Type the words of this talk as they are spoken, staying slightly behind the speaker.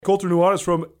Colter Nuanez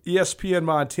from ESPN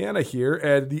Montana here,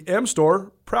 and the M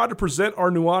Store, proud to present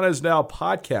our Nuanez Now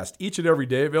podcast each and every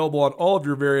day, available on all of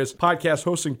your various podcast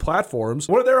hosting platforms.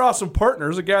 One of their awesome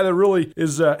partners, a guy that really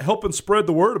is helping spread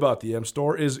the word about the M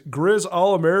Store, is Grizz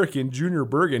All-American Junior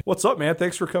Bergen. What's up, man?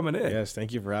 Thanks for coming in. Yes,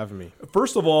 thank you for having me.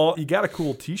 First of all, you got a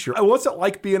cool t-shirt. What's it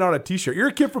like being on a t-shirt? You're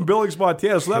a kid from Billings,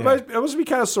 Montana, so that must be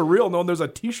kind of surreal knowing there's a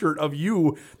t-shirt of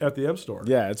you at the M Store.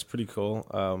 Yeah, it's pretty cool.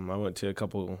 I went to a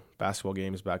couple basketball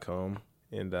games back home,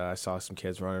 and I saw some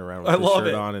kids running around with the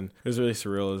shirt on, and it was really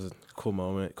surreal. It was a cool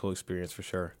moment, cool experience for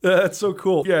sure. That's so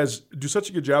cool. You guys do such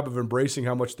a good job of embracing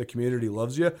how much the community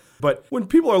loves you. But when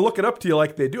people are looking up to you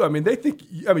like they do, they think,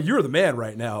 you're the man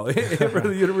right now for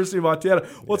the University of Montana.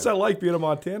 What's that like being a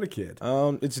Montana kid?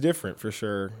 It's different for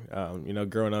sure.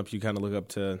 Growing up, you kind of look up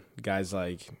to guys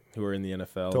like who are in the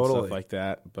NFL and stuff like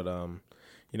that. But,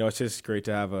 it's just great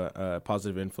to have a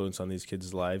positive influence on these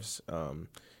kids' lives.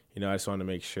 I just want to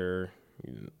make sure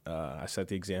I set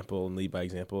the example and lead by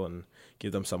example and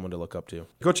give them someone to look up to.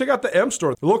 Go check out the M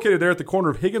Store. They're located there at the corner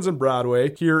of Higgins and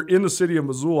Broadway here in the city of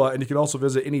Missoula, and you can also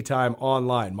visit anytime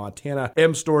online,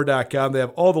 montanamstore.com. They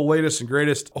have all the latest and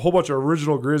greatest, a whole bunch of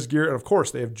original Grizz gear, and of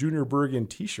course, they have Junior Bergen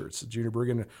t-shirts. Junior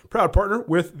Bergen, proud partner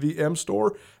with the M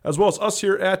Store, as well as us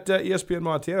here at ESPN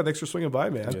Montana. Thanks for swinging by,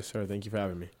 man. Yes, sir. Thank you for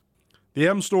having me. The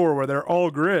M Store, where they're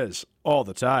all Grizz all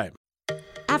the time.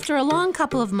 After a long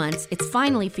couple of months, it's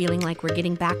finally feeling like we're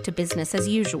getting back to business as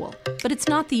usual. But it's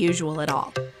not the usual at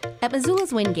all. At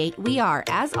Missoula's Wingate, we are,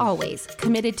 as always,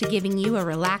 committed to giving you a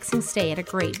relaxing stay at a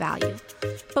great value.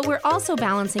 But we're also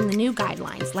balancing the new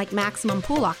guidelines like maximum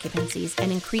pool occupancies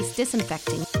and increased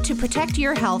disinfecting to protect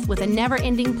your health with a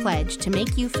never-ending pledge to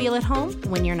make you feel at home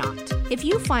when you're not. If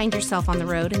you find yourself on the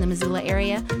road in the Missoula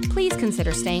area, please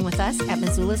consider staying with us at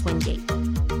Missoula's Wingate.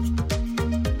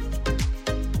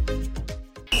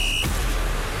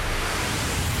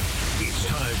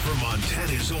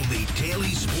 Montana's only daily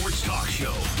sports talk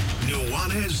show,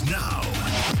 Nuanez Now.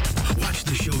 Watch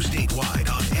the show statewide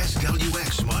on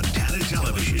SWX Montana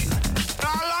Television.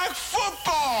 I like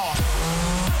football!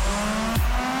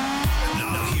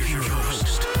 Now here's your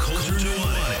host, Colter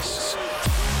Nuanez.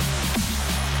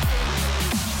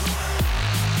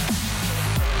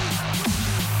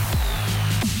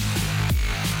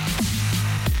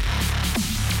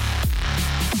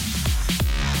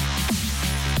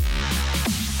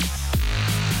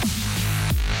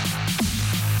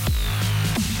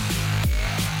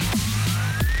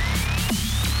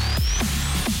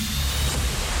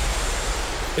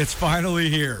 It's finally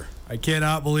here. I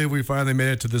cannot believe we finally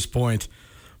made it to this point.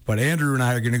 But Andrew and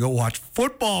I are going to go watch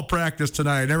football practice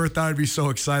tonight. I never thought I'd be so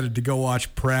excited to go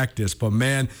watch practice. But,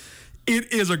 man,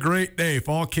 it is a great day.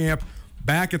 Fall camp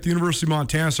back at the University of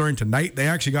Montana starting tonight. They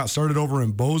actually got started over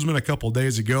in Bozeman a couple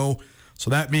days ago. So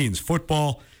that means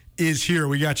football is here.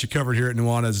 We got you covered here at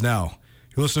Nuanez Now.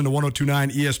 You're listening to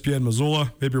 102.9 ESPN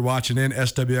Missoula. Maybe you're watching in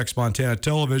SWX Montana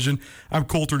Television. I'm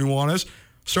Colter Nuanez.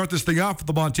 Start this thing off with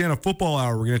the Montana Football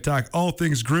Hour. We're going to talk all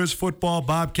things Grizz football,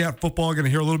 Bobcat football. Going to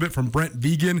hear a little bit from Brent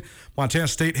Vigen, Montana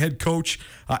State head coach.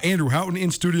 Andrew Houghton in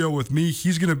studio with me.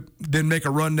 He's going to then make a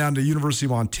run down to University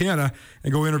of Montana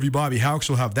and go interview Bobby Hauck.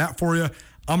 So we'll have that for you.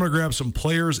 I'm going to grab some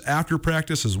players after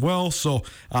practice as well. So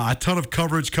a ton of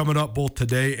coverage coming up both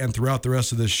today and throughout the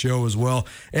rest of this show as well.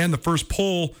 And the first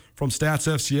poll from Stats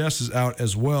FCS is out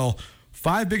as well.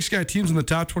 5 Big Sky teams in the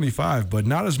top 25, but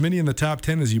not as many in the top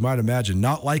 10 as you might imagine.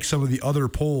 Not like some of the other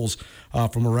polls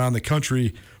from around the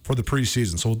country for the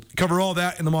preseason. So we'll cover all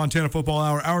that in the Montana Football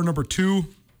Hour. Hour number 2,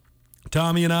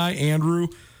 Tommy and I, Andrew,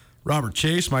 Robert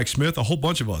Chase, Mike Smith, a whole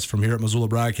bunch of us from here at Missoula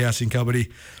Broadcasting Company.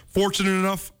 Fortunate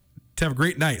enough to have a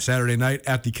great night Saturday night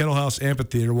at the Kettle House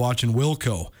Amphitheater watching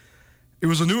Wilco. It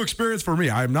was a new experience for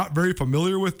me. I'm not very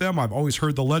familiar with them. I've always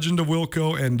heard the legend of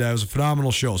Wilco, and it was a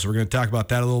phenomenal show. So we're going to talk about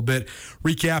that a little bit,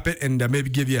 recap it, and maybe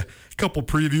give you a couple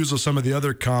previews of some of the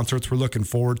other concerts we're looking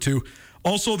forward to.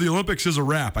 Also, the Olympics is a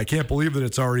wrap. I can't believe that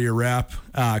it's already a wrap.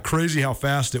 Crazy how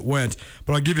fast it went.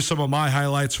 But I'll give you some of my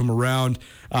highlights from around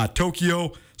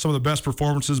Tokyo, some of the best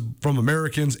performances from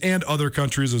Americans and other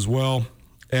countries as well.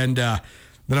 And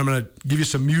then I'm going to give you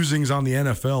some musings on the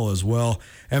NFL as well.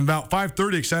 And about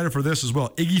 5:30, excited for this as well.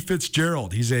 Iggy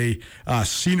Fitzgerald. He's a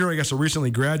senior, I guess a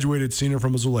recently graduated senior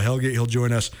from Missoula Hellgate. He'll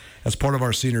join us as part of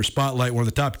our senior spotlight, one of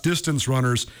the top distance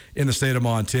runners in the state of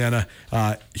Montana.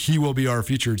 He will be our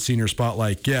featured senior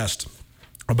spotlight guest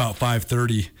about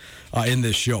 5:30 in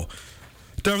this show.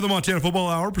 Time for the Montana Football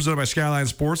Hour presented by Skyline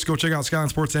Sports. Go check out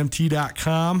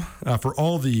SkylineSportsMT.com for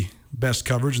all the best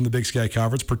coverage in the Big Sky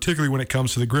Conference, particularly when it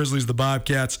comes to the Grizzlies, the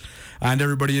Bobcats, and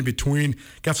everybody in between.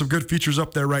 Got some good features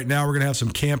up there right now. We're going to have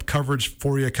some camp coverage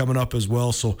for you coming up as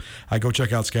well, so go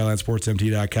check out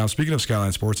SkylineSportsMT.com. Speaking of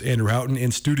Skyline Sports, Andrew Houghton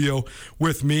in studio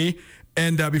with me.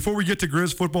 And before we get to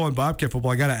Grizz football and Bobcat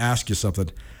football, I got to ask you something.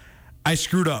 I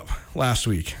screwed up last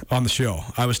week on the show.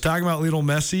 I was talking about Lionel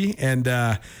Messi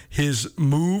and his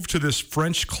move to this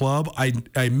French club.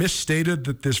 I misstated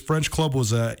that this French club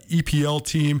was a EPL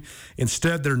team.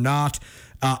 Instead, they're not.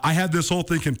 I had this whole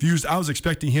thing confused. I was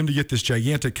expecting him to get this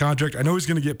gigantic contract. I know he's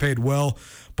going to get paid well,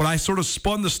 but I sort of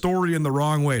spun the story in the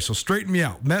wrong way. So straighten me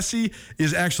out. Messi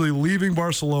is actually leaving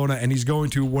Barcelona, and he's going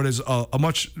to what is a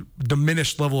much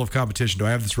diminished level of competition. Do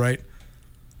I have this right?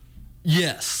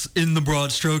 Yes, in the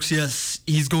broad strokes, yes.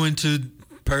 He's going to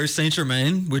Paris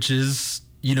Saint-Germain, which is,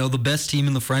 the best team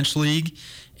in the French league.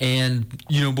 And,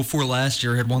 before last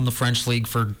year had won the French league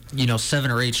for, 7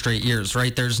 or 8 straight years,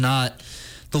 right? There's not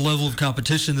the level of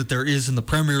competition that there is in the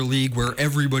Premier League where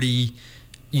everybody,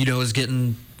 is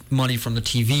getting money from the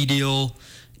TV deal.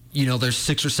 There's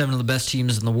 6 or 7 of the best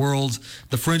teams in the world.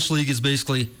 The French league is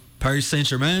basically Paris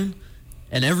Saint-Germain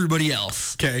and everybody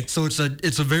else. Okay. So it's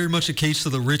a very much a case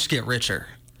of the rich get richer.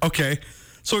 Okay.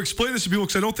 So explain this to people,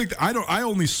 because I don't think I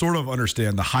only sort of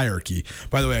understand the hierarchy.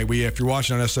 By the way, if you're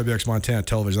watching on SWX Montana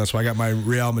television, that's why I got my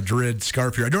Real Madrid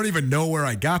scarf here. I don't even know where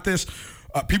I got this.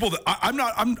 People that I'm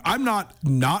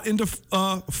not into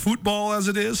football as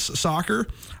it is soccer.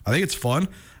 I think it's fun.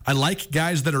 I like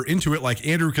guys that are into it, like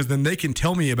Andrew, because then they can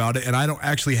tell me about it, and I don't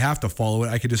actually have to follow it.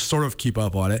 I can just sort of keep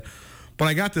up on it. But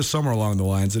I got this somewhere along the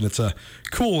lines, and it's a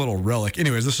cool little relic.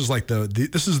 Anyways, this is like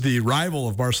this is the rival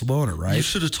of Barcelona, right? You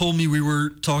should have told me we were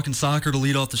talking soccer to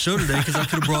lead off the show today, because I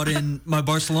could have brought in my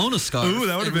Barcelona scarf. Ooh,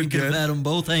 that would have been good. We could have had them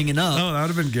both hanging up. Oh, that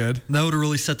would have been good. That would have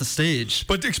really set the stage.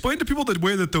 But explain to people the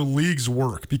way that the leagues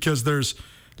work, because there's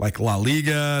like La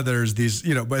Liga, there's these,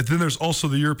 but then there's also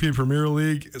the European Premier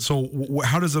League. So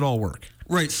how does it all work?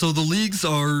 Right. So the leagues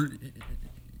are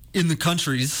in the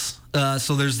countries.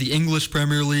 So there's the English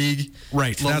Premier League,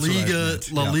 right? La Liga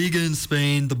in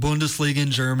Spain, the Bundesliga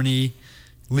in Germany,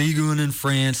 Ligue 1 in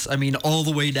France. I mean, all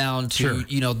the way down to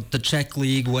the Czech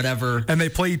league, whatever. And they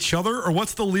play each other, or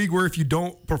what's the league where if you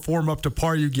don't perform up to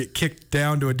par, you get kicked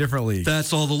down to a different league?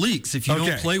 That's all the leagues. If you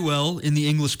don't play well in the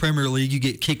English Premier League, you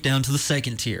get kicked down to the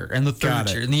second tier and the third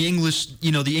tier. And the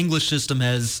English system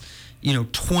has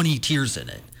 20 tiers in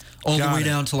it, all the way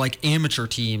down to like amateur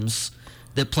teams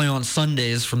that play on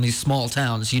Sundays from these small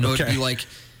towns. It'd be like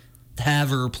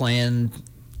Havre playing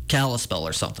Kalispell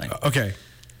or something. Okay.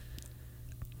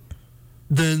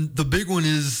 Then the big one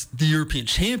is the European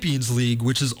Champions League,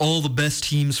 which is all the best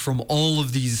teams from all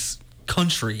of these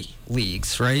country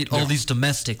leagues, right? Yeah. All these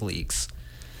domestic leagues.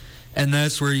 And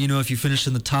that's where, if you finish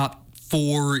in the top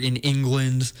 4 in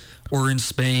England or in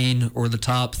Spain or the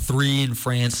top 3 in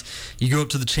France, you go up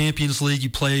to the Champions League, you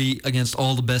play against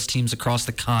all the best teams across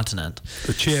the continent.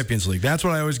 The Champions League. That's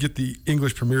what I always get the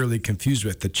English Premier League confused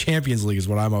with. The Champions League is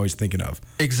what I'm always thinking of.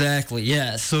 Exactly,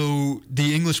 yeah. So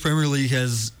the English Premier League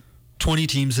has 20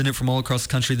 teams in it from all across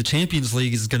the country. The Champions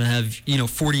League is going to have,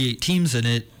 48 teams in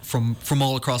it from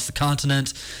all across the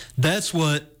continent. That's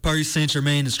what Paris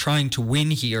Saint-Germain is trying to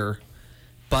win here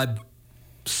by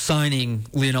signing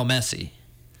Lionel Messi,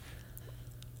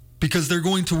 because they're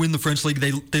going to win the French league.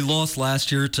 They lost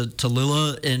last year to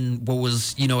Lille in what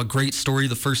was a great story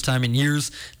the first time in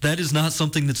years. That is not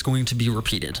something that's going to be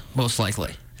repeated, most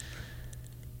likely.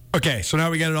 Okay, so now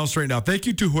we got it all straightened out. Thank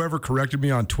you to whoever corrected me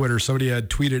on Twitter. Somebody had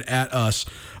tweeted at us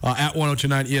at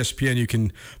 1029 ESPN. You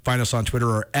can find us on Twitter,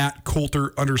 or at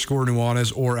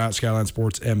Coulter_Nuanez, or at Skyline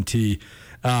Sports MT.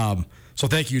 So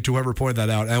thank you to whoever pointed that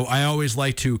out. I always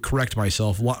like to correct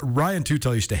myself. Ryan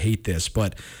Tutel used to hate this,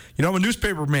 but I'm a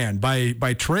newspaper man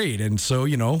by trade, and so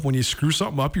when you screw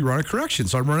something up, you run a correction.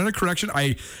 So I'm running a correction.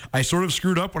 I sort of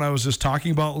screwed up when I was just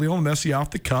talking about Lionel Messi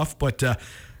off the cuff, but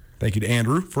thank you to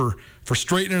Andrew for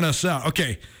straightening us out.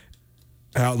 Okay,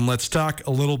 and let's talk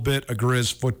a little bit of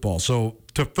Grizz football. So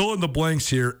to fill in the blanks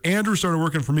here, Andrew started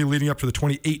working for me leading up to the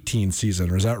 2018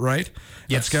 season. Is that right?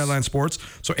 Yes. At Skyline Sports.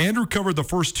 So Andrew covered the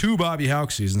first 2 Bobby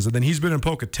Hauck seasons, and then he's been in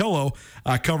Pocatello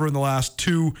covering the last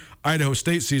 2 Idaho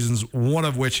State seasons, one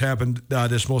of which happened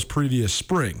this most previous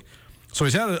spring. So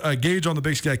he's had a gauge on the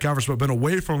Big Sky Conference, but been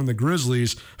away from the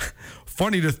Grizzlies.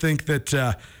 Funny to think that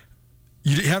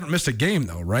you haven't missed a game,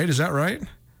 though, right? Is that right?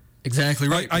 Exactly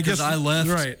right. I guess I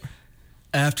left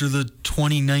after the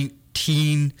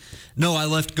 2019. No, I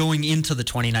left going into the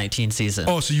 2019 season.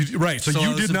 Oh, so you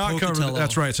did not cover.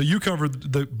 That's right. So you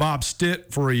covered the Bob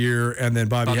Stitt for a year, and then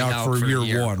Bobby Hauck for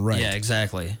year 1, right? Yeah,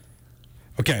 exactly.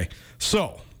 Okay,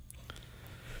 so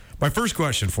My first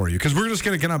question for you, because we're just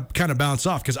going to kind of bounce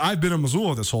off, because I've been in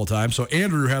Missoula this whole time, so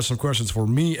Andrew has some questions for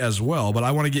me as well, but I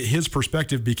want to get his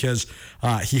perspective because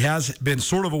he has been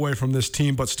sort of away from this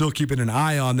team, but still keeping an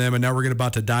eye on them, and now we're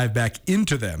about to dive back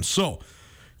into them. So,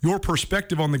 your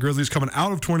perspective on the Grizzlies coming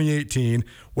out of 2018,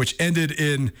 which ended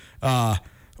in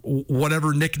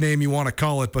whatever nickname you want to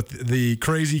call it, but the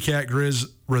Crazy Cat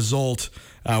Grizz result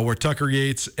where Tucker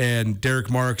Yates and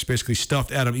Derek Marks basically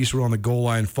stuffed Adam Eastwood on the goal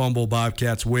line, fumble,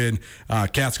 Bobcats win.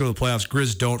 Cats go to the playoffs,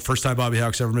 Grizz don't. First time Bobby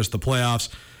Hauck's ever missed the playoffs.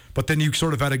 But then you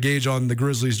sort of had a gauge on the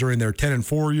Grizzlies during their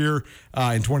 10-4 year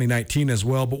in 2019 as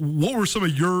well. But what were some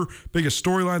of your biggest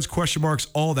storylines, question marks,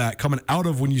 all that coming out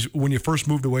of when you first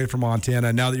moved away from Montana,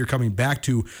 and now that you're coming back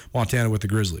to Montana with the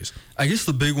Grizzlies? I guess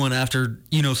the big one after,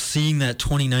 seeing that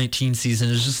 2019 season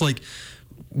is just like,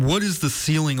 what is the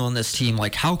ceiling on this team?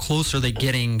 Like, how close are they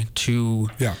getting to,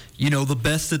 the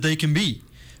best that they can be?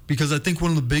 Because I think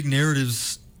one of the big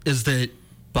narratives is that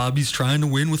Bobby's trying to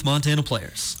win with Montana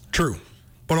players. True.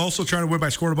 But also trying to win by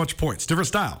scoring a bunch of points. Different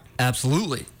style.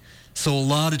 Absolutely. So a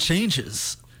lot of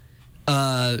changes.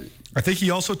 I think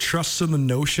he also trusts in the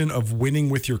notion of winning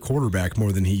with your quarterback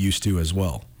more than he used to as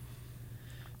well.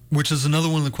 Which is another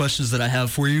one of the questions that I have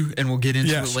for you, and we'll get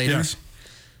into it later. Yes.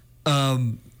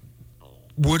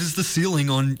 What is the ceiling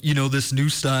on, this new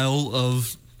style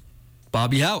of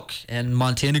Bobby Hauck and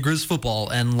Montana Grizz football?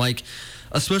 And,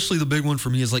 especially the big one for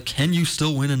me is, can you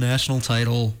still win a national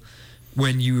title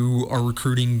when you are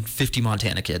recruiting 50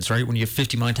 Montana kids, right? When you have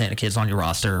 50 Montana kids on your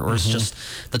roster, or it's just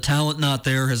the talent not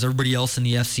there? Has everybody else in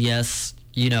the FCS,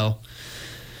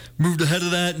 moved ahead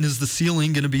of that? And is the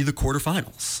ceiling going to be the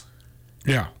quarterfinals?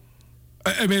 Yeah.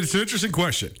 I mean, it's an interesting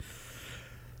question.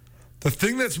 The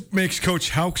thing that makes Coach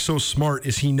Hauck so smart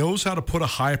is he knows how to put a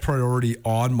high priority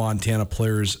on Montana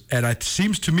players, and it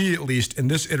seems to me, at least in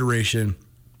this iteration,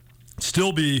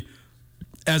 still be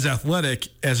as athletic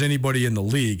as anybody in the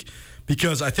league.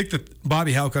 Because I think that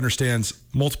Bobby Hauck understands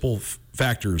multiple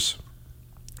factors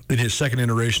in his second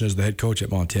iteration as the head coach at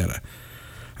Montana.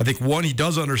 I think, one, he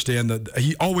does understand that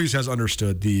he always has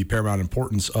understood the paramount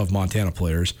importance of Montana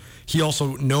players. He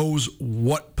also knows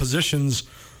what positions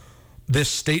this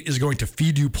state is going to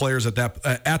feed you players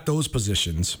at those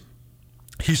positions.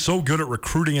 He's so good at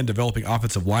recruiting and developing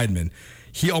offensive linemen.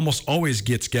 He almost always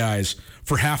gets guys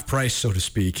for half price, so to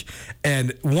speak.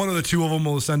 And one of the two of them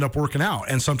will just end up working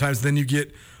out. And sometimes then you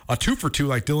get a 2-for-2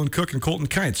 like Dylan Cook and Colton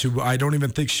Kynes, who I don't even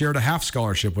think shared a half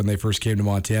scholarship when they first came to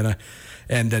Montana.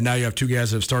 And now you have two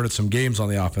guys that have started some games on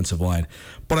the offensive line.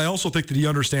 But I also think that he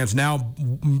understands now,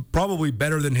 probably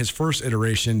better than his first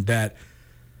iteration, that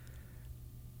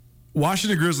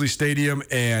Washington Grizzly Stadium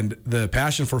and the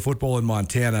passion for football in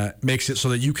Montana makes it so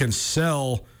that you can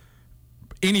sell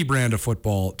any brand of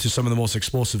football to some of the most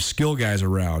explosive skill guys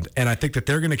around. And I think that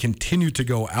they're going to continue to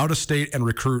go out of state and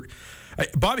recruit.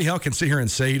 Bobby Hauck can sit here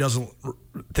and say he doesn't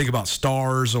think about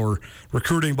stars or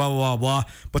recruiting, blah, blah, blah,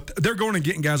 blah. But they're going and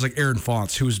getting guys like Aaron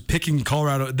Fonts, who's picking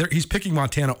Colorado. He's picking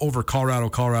Montana over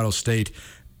Colorado State,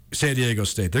 San Diego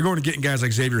State. They're going to getting guys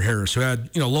like Xavier Harris, who had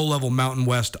low-level Mountain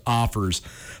West offers.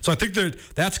 So I think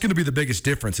that's going to be the biggest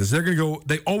difference. Is they're going to go.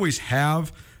 They always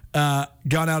have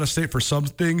gone out of state for some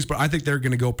things, but I think they're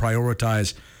going to go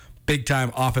prioritize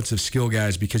big-time offensive skill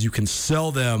guys because you can sell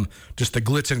them just the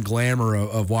glitz and glamour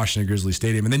of Washington Grizzly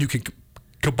Stadium, and then you can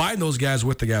combine those guys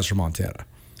with the guys from Montana.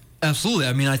 Absolutely.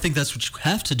 I mean, I think that's what you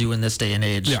have to do in this day and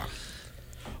age. Yeah.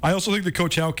 I also think that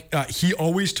Coach Hauck, he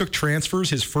always took transfers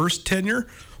his first tenure,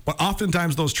 but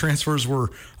oftentimes those transfers were,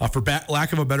 for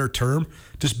lack of a better term,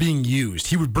 just being used.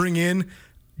 He would bring in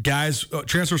guys,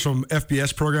 transfers from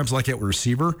FBS programs like at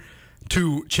receiver,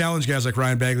 to challenge guys like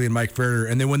Ryan Bagley and Mike Ferrer.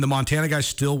 And then when the Montana guy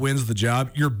still wins the job,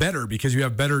 you're better because you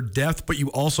have better depth, but you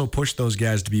also push those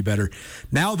guys to be better.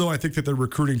 Now, though, I think that they're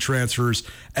recruiting transfers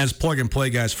as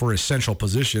plug-and-play guys for essential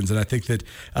positions, and I think that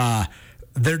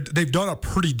they've done a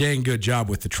pretty dang good job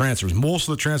with the transfers. Most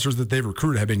of the transfers that they've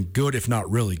recruited have been good, if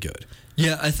not really good.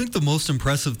 Yeah, I think the most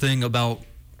impressive thing about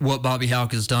what Bobby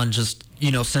Hauck has done just,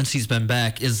 since he's been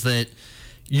back is that,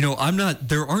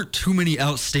 there aren't too many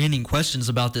outstanding questions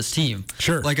about this team.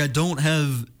 Sure. I don't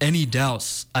have any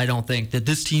doubts, I don't think, that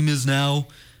this team is now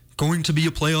going to be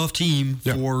a playoff team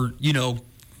for,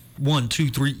 1, 2,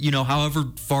 3, however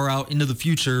far out into the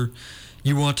future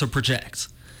you want to project.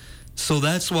 So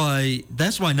that's why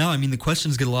now, the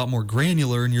questions get a lot more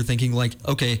granular and you're thinking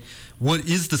okay, what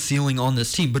is the ceiling on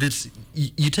this team? But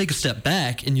you take a step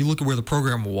back and you look at where the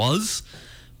program was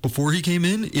before he came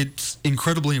in. It's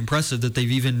incredibly impressive that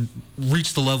they've even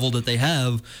reached the level that they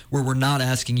have where we're not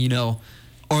asking,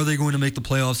 are they going to make the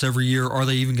playoffs every year? Are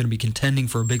they even going to be contending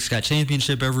for a Big Sky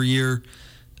championship every year?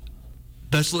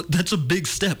 That's a big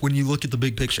step when you look at the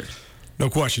big picture. No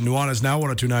question. Nuanez Now,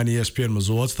 102.9 ESPN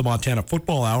Missoula. It's the Montana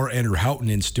Football Hour. Andrew Houghton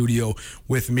in studio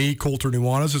with me, Colter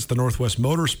Nuanez. It's the Northwest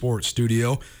Motorsport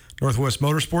studio. Northwest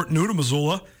Motorsport, new to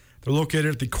Missoula. They're located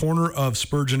at the corner of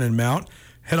Spurgeon and Mount.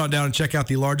 Head on down and check out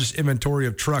the largest inventory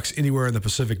of trucks anywhere in the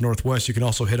Pacific Northwest. You can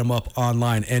also hit them up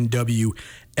online,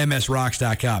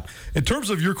 nwmsrocks.com. In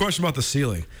terms of your question about the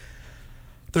ceiling,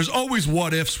 there's always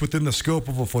what-ifs within the scope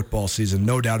of a football season,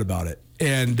 no doubt about it.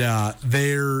 And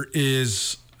there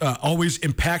is always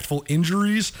impactful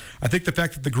injuries. I think the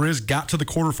fact that the Grizz got to the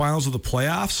quarterfinals of the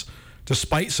playoffs,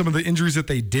 despite some of the injuries that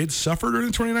they did suffer during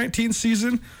the 2019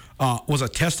 season, was a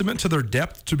testament to their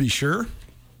depth, to be sure.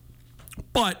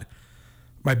 But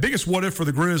my biggest what-if for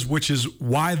the Grizz, which is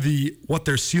why what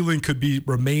their ceiling could be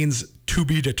remains to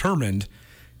be determined,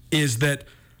 is that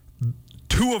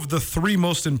two of the three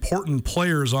most important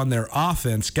players on their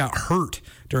offense got hurt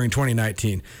during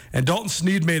 2019. And Dalton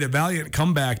Sneed made a valiant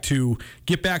comeback to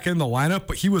get back in the lineup,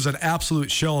 but he was an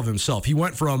absolute shell of himself. He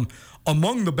went from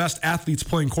among the best athletes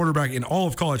playing quarterback in all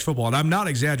of college football, and I'm not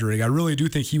exaggerating. I really do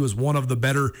think he was one of the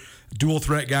better dual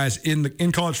threat guys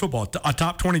in college football, a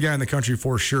top 20 guy in the country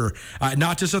for sure.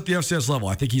 Not just at the FCS level.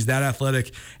 I think he's that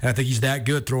athletic, and I think he's that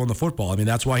good throwing the football. I mean,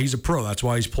 that's why he's a pro. That's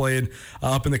why he's playing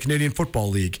up in the Canadian Football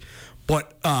League.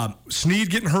 But Sneed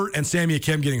getting hurt and Sammy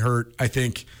Akem getting hurt, I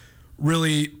think,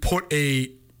 really put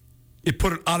an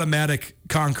automatic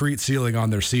concrete ceiling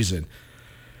on their season.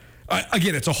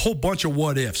 Again, it's a whole bunch of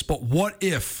what ifs, but what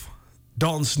if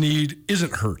Dalton Sneed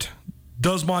isn't hurt?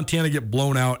 Does Montana get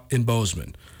blown out in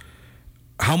Bozeman?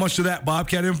 How much did that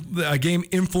Bobcat game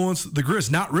influence the Grizz?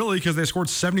 Not really, because they scored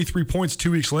 73 points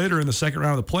 2 weeks later in the second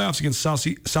round of the playoffs against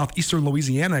Southeastern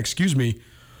Louisiana,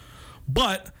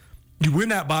 But you win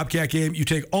that Bobcat game, you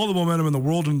take all the momentum in the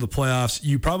world into the playoffs,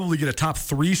 you probably get a top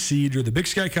 3 seed, you're the Big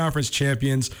Sky Conference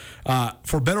champions.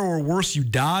 For better or worse, you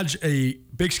dodge a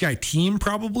Big Sky team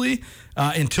probably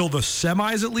until the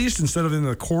semis at least, instead of in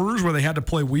the quarters where they had to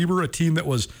play Weber, a team that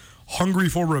was hungry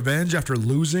for revenge after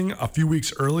losing a few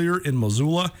weeks earlier in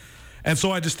Missoula. And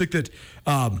so I just think that,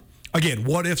 again,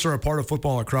 what-ifs are a part of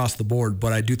football across the board,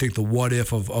 but I do think the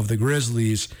what-if of the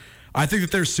Grizzlies, I think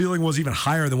that their ceiling was even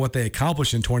higher than what they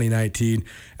accomplished in 2019,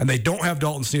 and they don't have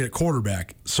Dalton Sneed at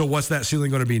quarterback. So what's that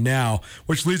ceiling going to be now?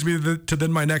 Which leads me to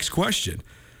then my next question.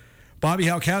 Bobby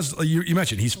Hauck has, you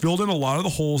mentioned, he's filled in a lot of the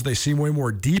holes. They seem way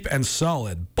more deep and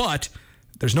solid, but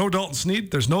there's no Dalton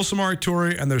Sneed, there's no Samari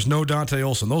Toure, and there's no Dante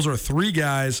Olson. Those are 3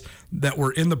 guys that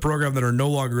were in the program that are no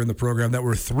longer in the program, that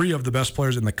were 3 of the best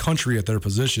players in the country at their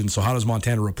position. So how does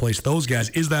Montana replace those guys?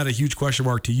 Is that a huge question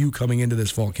mark to you coming into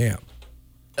this fall camp?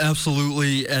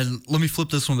 Absolutely, and let me flip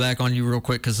this one back on you real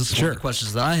quick, because this is one of the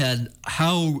questions that I had.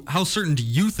 How certain do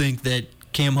you think that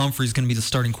Cam Humphrey is going to be the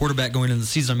starting quarterback going into the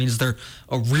season? I mean, is there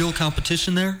a real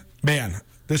competition there? Man,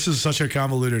 this is such a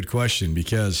convoluted question,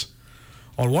 because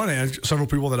on one hand, several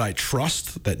people that I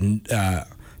trust that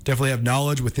definitely have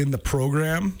knowledge within the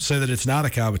program say that it's not a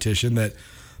competition, that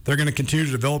they're going to continue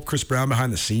to develop Chris Brown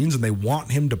behind the scenes, and they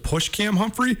want him to push Cam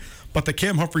Humphrey, but that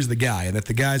Cam Humphrey's the guy, and that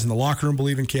the guys in the locker room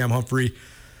believe in Cam Humphrey.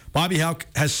 Bobby Hauck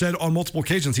has said on multiple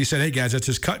occasions, he said, hey, guys, it's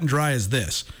as cut and dry as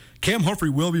this. Cam Humphrey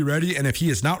will be ready, and if he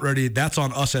is not ready, that's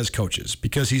on us as coaches,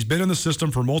 because he's been in the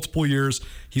system for multiple years.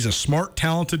 He's a smart,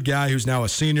 talented guy who's now a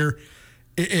senior.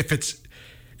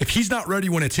 If he's not ready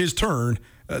when it's his turn,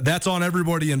 that's on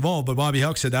everybody involved. But Bobby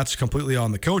Hauck said that's completely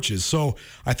on the coaches. So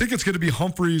I think it's going to be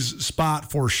Humphrey's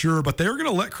spot for sure, but they're going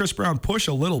to let Chris Brown push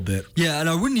a little bit. Yeah, and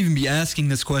I wouldn't even be asking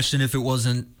this question if it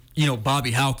wasn't,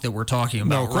 Bobby Hauck that we're talking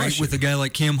about, no, right? With a guy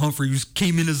like Cam Humphrey, who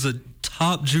came in as a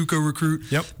top JUCO recruit,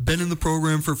 been in the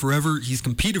program for forever. He's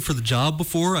competed for the job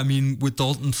before. I mean, with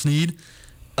Dalton Sneed,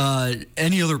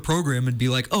 any other program would be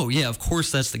like, oh, yeah, of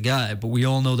course that's the guy. But we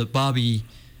all know that Bobby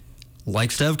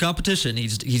likes to have competition.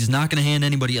 He's not going to hand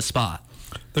anybody a spot.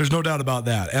 There's no doubt about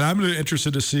that. And I'm really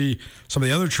interested to see some of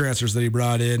the other transfers that he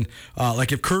brought in.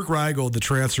 Like if Kirk Reigold, the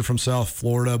transfer from South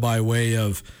Florida by way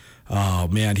of, oh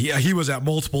man, he was at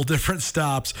multiple different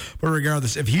stops. But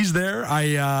regardless, if he's there,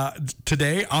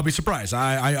 today I'll be surprised.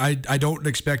 I don't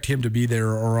expect him to be there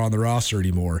or on the roster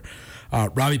anymore.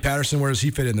 Robbie Patterson, where does he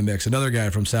fit in the mix? Another guy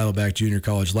from Saddleback Junior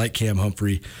College, like Cam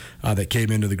Humphrey, that came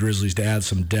into the Grizzlies to add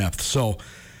some depth. So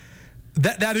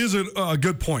that is a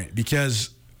good point, because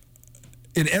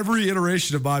in every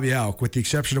iteration of Bobby Hauck, with the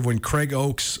exception of when Craig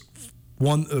Oaks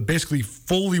basically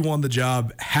fully won the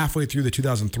job halfway through the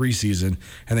 2003 season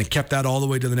and then kept that all the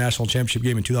way to the national championship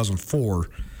game in 2004.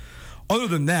 Other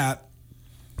than that,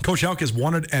 Coach Hauck has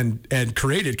wanted and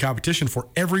created competition for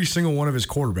every single one of his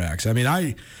quarterbacks. I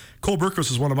mean, Cole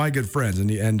Berkos is one of my good friends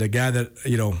and a guy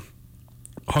that,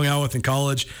 hung out with in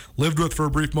college, lived with for a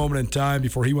brief moment in time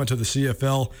before he went to the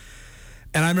CFL.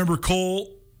 And I remember Cole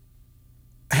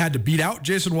had to beat out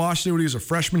Jason Washington when he was a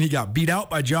freshman. He got beat out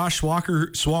by Josh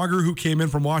Swagger, who came in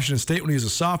from Washington State when he was a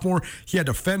sophomore. He had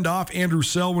to fend off Andrew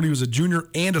Sell when he was a junior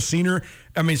and a senior.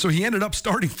 I mean, so he ended up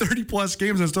starting 30-plus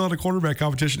games and still had a quarterback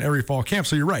competition every fall camp.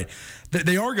 So you're right.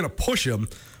 They are going to push him,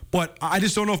 but I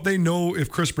just don't know if they know if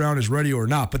Chris Brown is ready or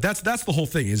not. But that's the whole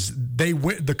thing is they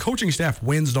win, the coaching staff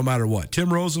wins no matter what. Tim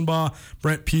Rosenbaugh,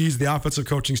 Brent Pease, the offensive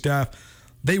coaching staff,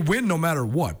 they win no matter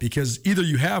what, because either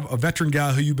you have a veteran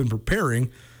guy who you've been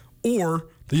preparing, or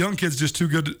the young kid's just too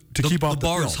good to keep off the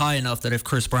field. The bar is high enough that if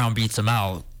Chris Brown beats him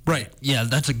out, right? Yeah,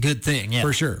 that's a good thing. Yeah,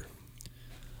 for sure.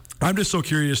 I'm just so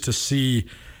curious to see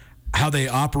how they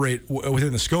operate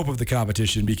within the scope of the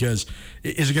competition, because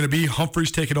is it going to be Humphreys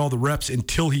taking all the reps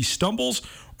until he stumbles?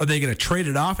 Are they going to trade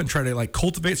it off and try to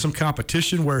cultivate some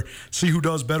competition where see who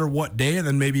does better what day, and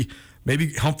then maybe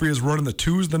Humphrey is running the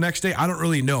twos the next day? I don't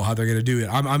really know how they're going to do it.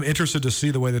 I'm interested to see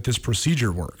the way that this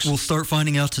procedure works. We'll start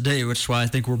finding out today, which is why I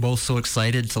think we're both so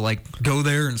excited to go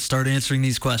there and start answering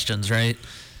these questions, right?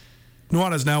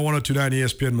 Nuanez Now, 102.9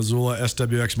 ESPN Missoula,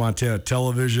 SWX Montana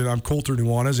Television. I'm Colter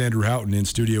Nuanez, Andrew Houghton in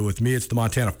studio with me. It's the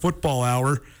Montana Football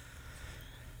Hour.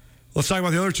 Let's talk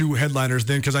about the other two headliners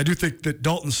then, because I do think that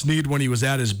Dalton Sneed, when he was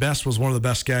at his best, was one of the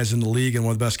best guys in the league and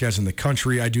one of the best guys in the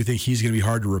country. I do think he's going to be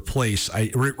hard to replace.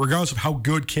 Regardless of how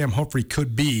good Cam Humphrey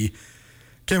could be,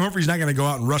 Cam Humphrey's not going to go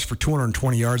out and rush for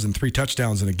 220 yards and 3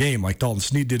 touchdowns in a game like Dalton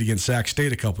Sneed did against Sac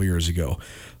State a couple years ago.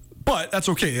 But that's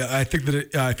okay. I think that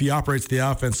if he operates the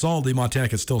offense solidly, Montana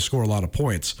can still score a lot of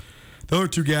points. The other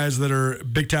two guys that are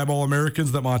big-time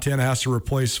All-Americans that Montana has to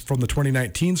replace from the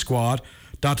 2019 squad,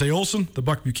 Dante Olson, the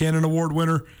Buck Buchanan Award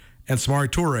winner, and Samori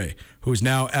Toure, who is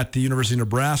now at the University of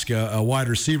Nebraska, a wide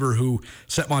receiver who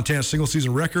set Montana's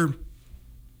single-season record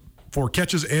for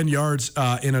catches and yards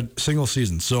in a single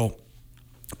season. So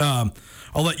I'll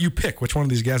let you pick which one of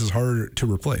these guys is harder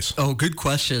to replace. Oh, good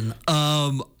question.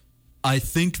 I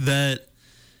think that,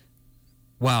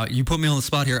 wow, you put me on the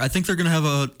spot here. I think they're going to have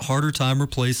a harder time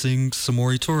replacing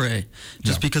Samori Toure,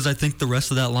 just because I think the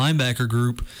rest of that linebacker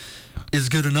group is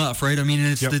good enough, right? I mean,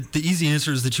 it's the easy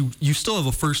answer is that you still have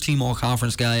a first-team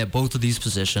all-conference guy at both of these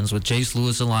positions with Jace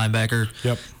Lewis at linebacker,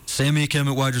 Sammy Akem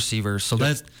at wide receiver. So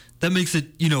that makes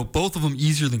it, both of them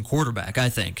easier than quarterback, I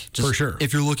think. Just for sure.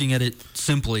 If you're looking at it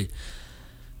simply.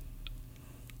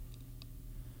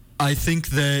 I think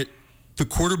that the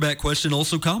quarterback question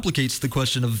also complicates the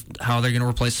question of how they're going to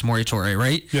replace Samori Toure,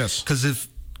 right? Yes. Because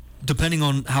depending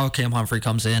on how Cam Humphrey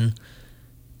comes in,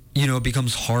 it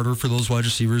becomes harder for those wide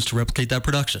receivers to replicate that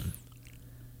production.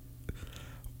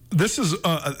 This is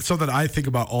something I think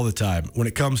about all the time when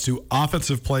it comes to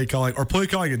offensive play calling or play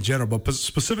calling in general, but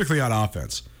specifically on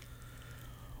offense.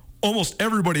 Almost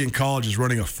everybody in college is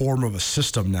running a form of a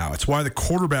system now. It's why the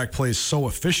quarterback play is so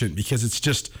efficient, because it's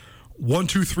just 1,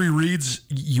 2, 3 reads.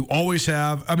 You always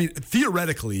have,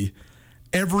 theoretically,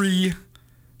 every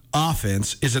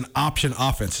offense is an option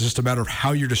offense. It's just a matter of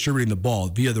how you're distributing the ball,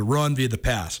 via the run, via the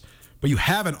pass. But you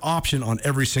have an option on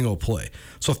every single play.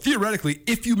 So theoretically,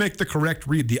 if you make the correct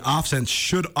read, the offense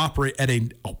should operate at a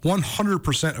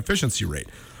 100% efficiency rate.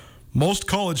 Most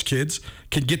college kids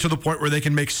can get to the point where they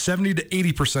can make 70 to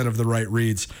 80% of the right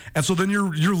reads. And so then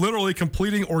you're literally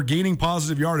completing or gaining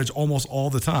positive yardage almost all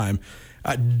the time.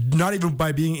 Not even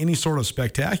by being any sort of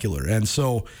spectacular. And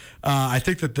so I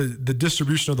think that the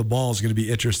distribution of the ball is going to be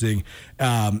interesting.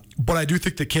 But I do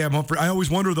think that Cam Humphrey, I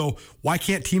always wonder, though, why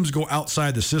can't teams go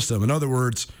outside the system? In other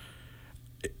words,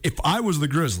 if I was the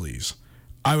Grizzlies,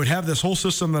 I would have this whole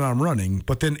system that I'm running,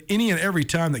 but then any and every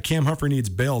time that Cam Humphrey needs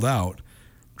bailed out,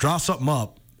 draw something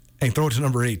up and throw it to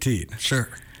number 18. Sure.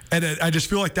 And I just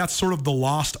feel like that's sort of the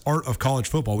lost art of college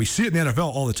football. We see it in the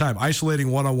NFL all the time, isolating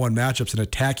one-on-one matchups and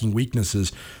attacking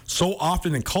weaknesses. So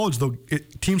often in college, though,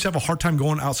 teams have a hard time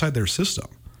going outside their system.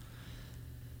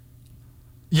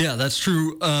 Yeah, that's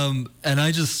true. And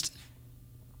I just,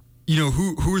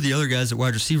 who are the other guys at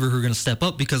wide receiver who are going to step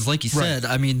up? Because like you said,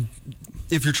 I mean,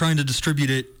 if you're trying to distribute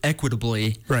it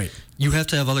equitably, you have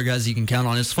to have other guys you can count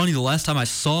on. It's funny, the last time I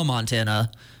saw Montana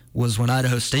was when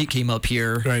Idaho State came up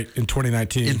here. In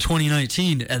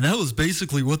 2019. And that was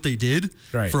basically what they did.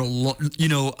 For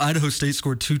Idaho State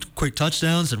scored 2 quick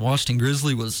touchdowns, and Washington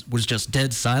Grizzly was just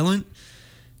dead silent.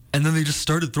 And then they just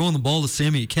started throwing the ball to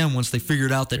Sammy Akem once they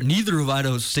figured out that neither of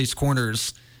Idaho State's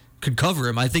corners could cover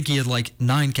him. I think he had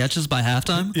 9 catches by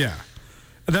halftime. Yeah.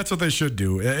 That's what they should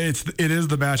do. It is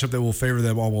the matchup that will favor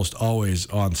them almost always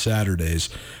on Saturdays.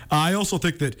 I also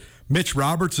think that Mitch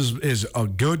Roberts is a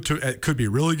could be a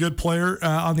really good player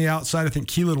on the outside. I think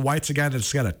Keelan White's a guy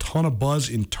that's got a ton of buzz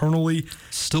internally.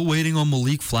 Still waiting on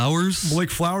Malik Flowers. Malik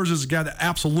Flowers is a guy that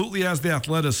absolutely has the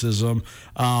athleticism,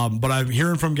 but I'm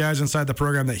hearing from guys inside the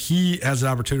program that he has an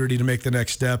opportunity to make the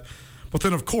next step. But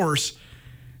then, of course,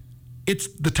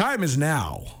 the time is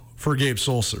now for Gabe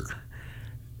Sulser.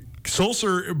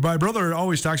 Sulser, my brother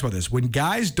always talks about this. When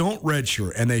guys don't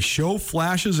redshirt and they show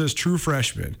flashes as true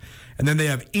freshmen, and then they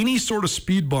have any sort of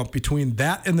speed bump between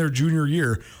that and their junior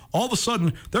year, all of a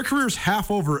sudden their career's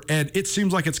half over, and it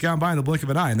seems like it's gone by in the blink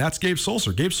of an eye. And that's Gabe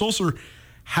Sulser. Gabe Sulser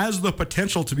has the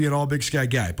potential to be an all-Big Sky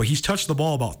guy, but he's touched the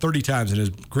ball about 30 times in his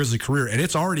Grizzly career, and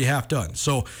it's already half done.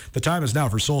 So the time is now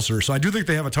for Sulser. So I do think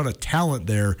they have a ton of talent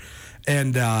there,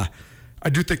 and I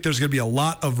do think there's going to be a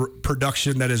lot of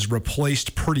production that is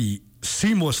replaced pretty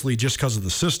seamlessly just because of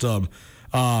the system.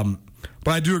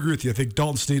 But I do agree with you. I think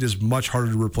Dalton Snead is much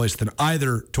harder to replace than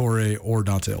either Torrey or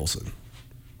Dante Olson.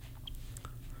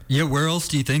 Yeah, where else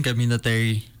do you think, that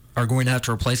they are going to have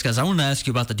to replace guys? I want to ask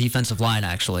you about the defensive line,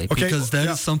 actually, because that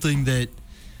is something that,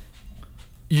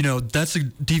 that's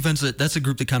a that's a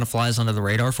group that kind of flies under the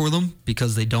radar for them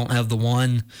because they don't have the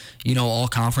one,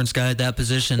 all-conference guy at that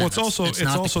position. Well, it's also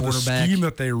the scheme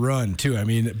that they run, too.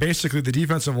 Basically, the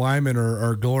defensive linemen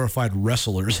are glorified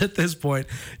wrestlers at this point.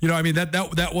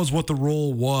 That was what the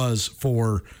role was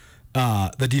for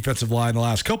the defensive line the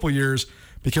last couple years.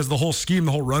 Because the whole scheme,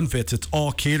 the whole run fits, it's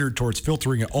all catered towards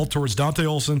filtering it all towards Dante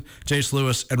Olson, Jace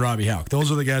Lewis, and Robbie Houck.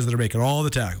 Those are the guys that are making all the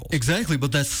tackles. Exactly,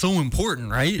 but that's so important,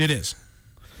 right? It is.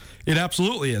 It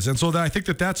absolutely is. And so I think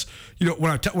that's,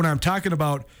 when I'm talking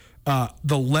about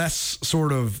the less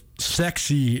sort of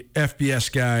sexy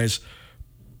FBS guys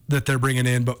that they're bringing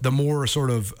in, but the more sort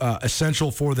of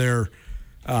essential for their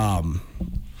down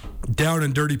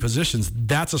and dirty positions,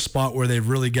 that's a spot where they've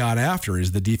really got after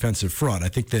is the defensive front. I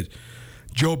think that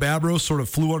Joe Babros sort of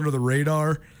flew under the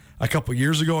radar a couple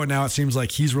years ago, and now it seems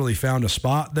like he's really found a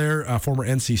spot there, former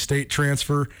NC State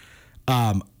transfer.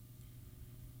 I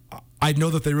know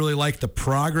that they really like the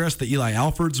progress that Eli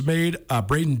Alford's made.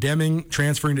 Braden Deming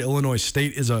transferring to Illinois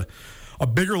State is a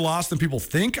bigger loss than people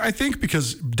think, I think,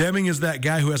 because Deming is that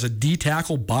guy who has a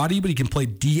D-tackle body, but he can play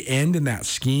D-end in that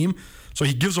scheme. So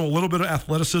he gives him a little bit of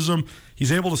athleticism.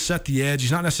 He's able to set the edge.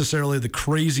 He's not necessarily the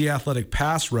crazy athletic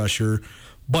pass rusher,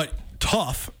 but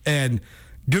tough and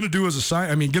going to do his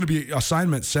going to be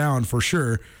assignment sound for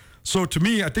sure. So to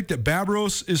me, I think that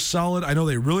Babros is solid. I know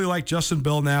they really like Justin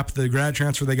Belknap, the grad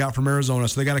transfer they got from Arizona.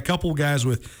 So they got a couple of guys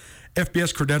with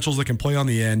FBS credentials that can play on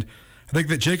the end. I think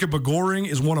that Jacob McGoring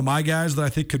is one of my guys that I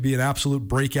think could be an absolute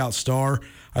breakout star.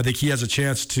 I think he has a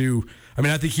chance to,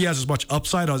 I think he has as much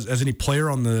upside as any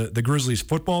player on the Grizzlies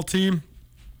football team.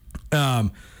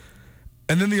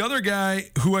 And then the other guy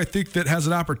who I think that has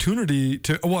an opportunity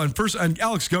to, and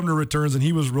Alex Gubner returns, and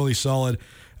he was really solid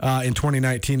in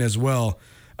 2019 as well.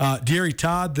 De'Ari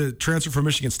Todd, the transfer from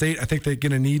Michigan State, I think they're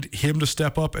going to need him to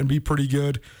step up and be pretty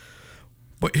good.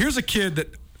 But here's a kid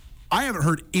that I haven't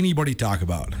heard anybody talk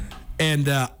about. And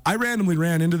I randomly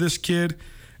ran into this kid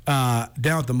down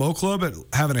at the Mo Club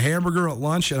having a hamburger at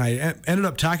lunch, and I ended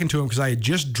up talking to him because I had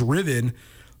just driven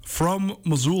from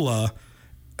Missoula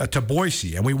to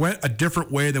Boise, and we went a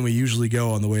different way than we usually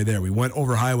go on the way there. We went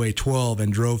over Highway 12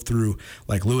 and drove through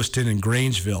like Lewiston and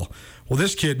Grangeville. Well,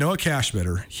 this kid, Noah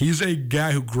Cashmitter, he's a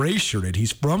guy who gray-shirted.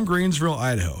 He's from Grangeville,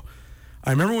 Idaho.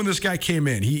 I remember when this guy came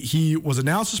in, he was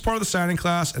announced as part of the signing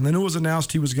class, and then it was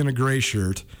announced he was going to gray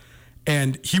shirt.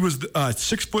 And he was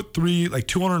 6'3", like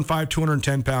 205,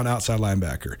 210-pound outside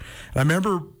linebacker. And I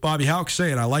remember Bobby Houck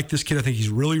saying, I like this kid. I think he's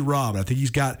really raw, but I think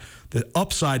he's got the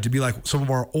upside to be like some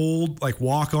of our old, like,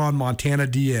 walk-on Montana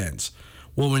DNs.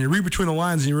 Well, when you read between the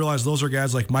lines and you realize those are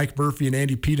guys like Mike Murphy and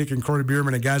Andy Pedic and Corey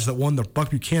Bierman and guys that won the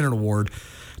Buck Buchanan Award,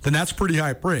 then that's pretty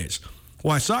high praise.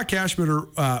 Well, I saw Cashmitter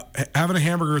having a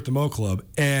hamburger at the Mo Club,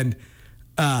 and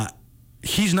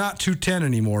he's not 210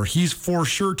 anymore. He's for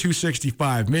sure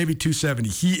 265, maybe 270.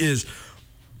 He is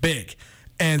big.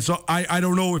 And so I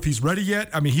don't know if he's ready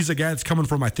yet. He's a guy that's coming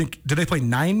from, I think, do they play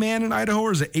 9-man in Idaho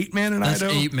or is it 8-man in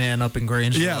Idaho? That's 8-man up in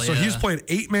Grangeville. Yeah, so he's playing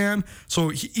 8-man. So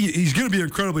he's going to be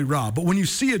incredibly raw. But when you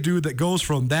see a dude that goes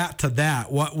from that to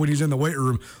that when he's in the weight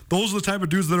room, those are the type of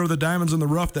dudes that are the diamonds in the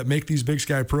rough that make these Big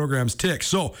Sky programs tick.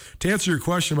 So to answer your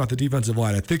question about the defensive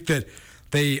line, I think that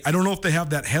I don't know if they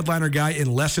have that headliner guy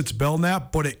unless it's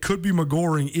Belknap, but it could be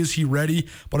McGoring. Is he ready?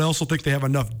 But I also think they have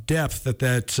enough depth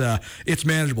that it's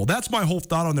manageable. That's my whole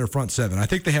thought on their front seven. I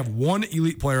think they have one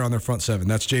elite player on their front seven.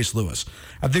 That's Jace Lewis.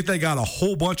 I think they got a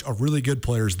whole bunch of really good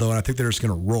players, though, and I think they're just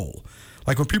going to roll.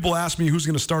 Like when people ask me who's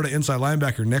going to start an inside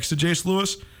linebacker next to Jace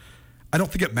Lewis, I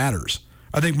don't think it matters.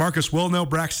 I think Marcus Wilnell,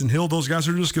 Braxton Hill, those guys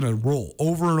are just going to roll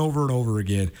over and over and over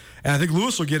again. And I think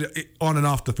Lewis will get it on and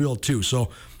off the field too. So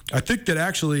I think that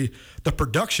actually the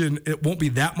production, it won't be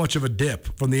that much of a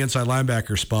dip from the inside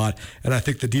linebacker spot. And I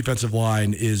think the defensive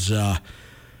line is, again,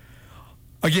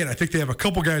 I think they have a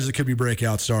couple guys that could be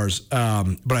breakout stars,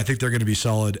 but I think they're going to be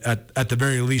solid at the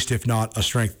very least, if not a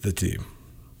strength of the team.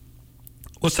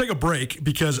 Let's take a break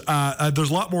because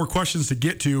there's a lot more questions to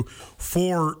get to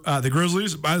for the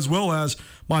Grizzlies as well as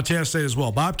Montana State as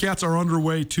well. Bobcats are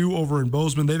underway too over in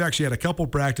Bozeman. They've actually had a couple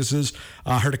practices,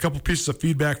 heard a couple pieces of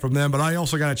feedback from them, but I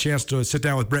also got a chance to sit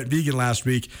down with Brent Vigen last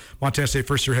week, Montana State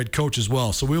first-year head coach as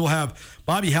well. So we will have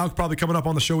Bobby Hauck probably coming up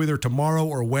on the show either tomorrow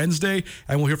or Wednesday,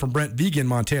 and we'll hear from Brent Vigen,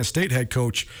 Montana State head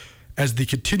coach, as the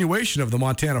continuation of the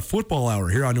Montana Football Hour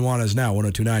here on Nuanez Now,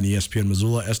 102.9 ESPN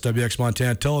Missoula, SWX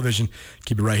Montana Television.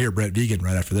 Keep it right here, Brent Vigen,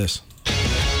 right after this.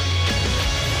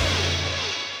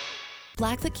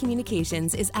 Blackfoot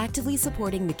Communications is actively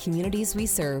supporting the communities we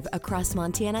serve across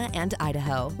Montana and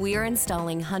Idaho. We are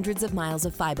installing hundreds of miles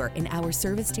of fiber in our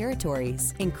service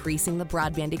territories, increasing the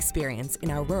broadband experience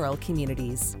in our rural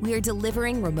communities. We are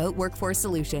delivering remote workforce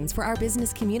solutions for our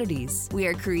business communities. We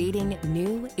are creating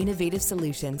new, innovative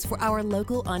solutions for our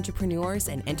local entrepreneurs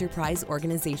and enterprise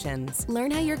organizations. Learn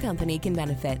how your company can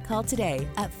benefit. Call today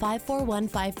at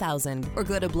 541-5000 or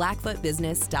go to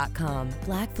blackfootbusiness.com.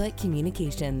 Blackfoot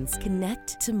Communications. Connect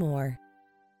to more.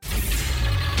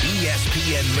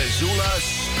 ESPN Missoula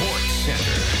Sports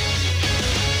Center.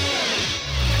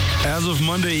 As of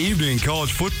Monday evening,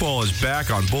 college football is back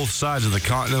on both sides of the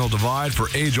Continental Divide for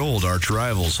age-old arch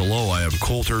rivals. Hello, I am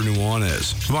Colter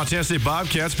Nuanez. The Montana State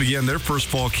Bobcats began their first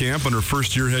fall camp under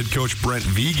first-year head coach Brent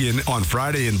Vigen on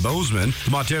Friday in Bozeman.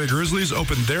 The Montana Grizzlies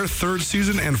opened their third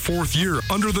season and fourth year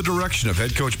under the direction of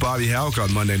head coach Bobby Hauck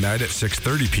on Monday night at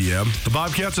 6:30 p.m. The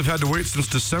Bobcats have had to wait since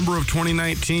December of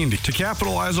 2019 to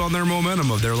capitalize on their momentum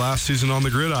of their last season on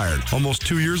the gridiron. Almost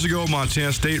 2 years ago,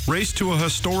 Montana State raced to a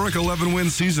historic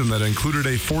 11-win season that included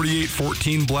a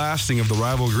 48-14 blasting of the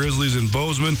rival Grizzlies in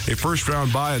Bozeman, a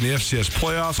first-round bye in the FCS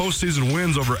playoffs, postseason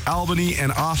wins over Albany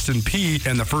and Austin Peay,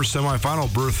 and the first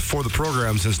semifinal berth for the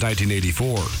program since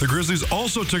 1984. The Grizzlies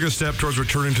also took a step towards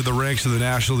returning to the ranks of the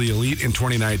National Elite in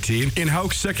 2019. In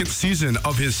Hauck's second season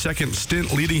of his second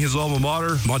stint leading his alma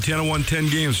mater, Montana won 10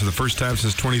 games for the first time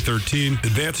since 2013,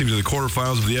 advancing to the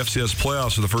quarterfinals of the FCS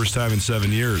playoffs for the first time in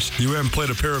 7 years. UM played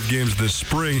a pair of games this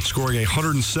spring, scoring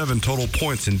 107 total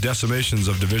points in decimations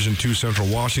of Division II Central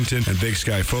Washington and Big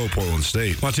Sky foe Portland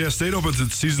State. Montana State opens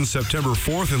its season September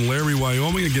 4th in Laramie,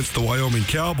 Wyoming against the Wyoming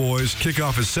Cowboys.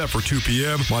 Kickoff is set for 2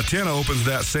 p.m. Montana opens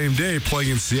that same day playing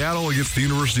in Seattle against the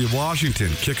University of Washington.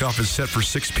 Kickoff is set for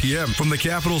 6 p.m. from the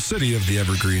capital city of the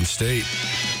Evergreen State.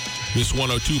 This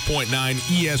 102.9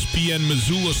 ESPN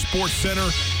Missoula Sports Center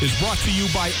is brought to you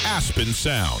by Aspen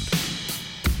Sound.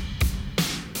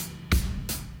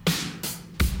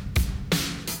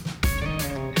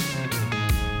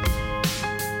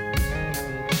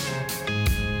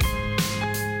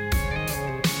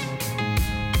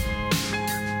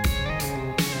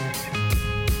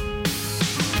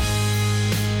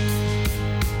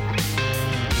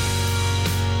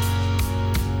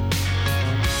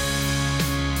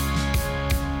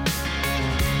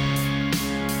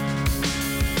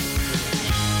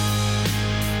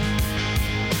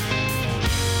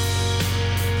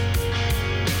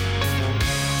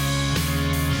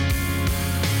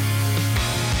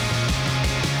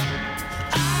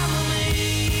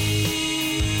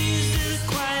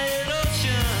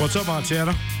 What's up,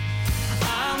 Montana?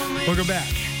 Welcome back.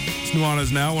 It's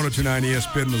Nuanez Now, 102.9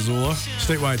 ESPN Missoula,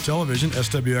 statewide television,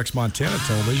 SWX Montana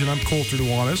Television. I'm Colter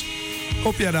Nuanez.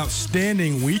 Hope you had an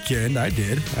outstanding weekend. I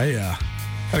did. I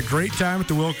had a great time at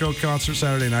the Wilco concert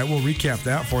Saturday night. We'll recap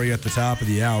that for you at the top of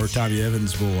the hour. Tommy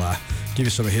Evans will give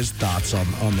you some of his thoughts on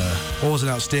what was an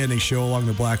outstanding show along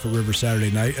the Blackfoot River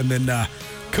Saturday night. And then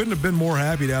couldn't have been more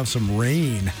happy to have some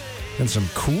rain and some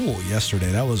cool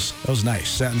yesterday. That was nice.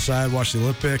 Sat inside, watched the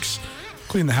Olympics,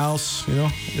 cleaned the house.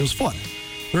 It was fun.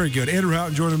 Very good. Andrew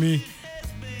Houghton joining me,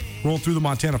 rolling through the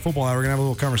Montana Football Hour. We're gonna have a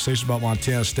little conversation about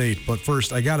Montana State. But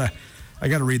first, I gotta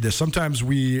read this. Sometimes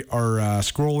we are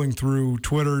scrolling through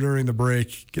Twitter during the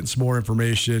break, getting some more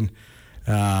information.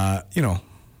 Being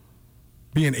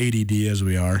ADD as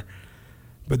we are.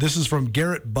 But this is from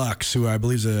Garrett Bucks, who I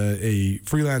believe is a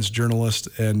freelance journalist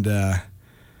and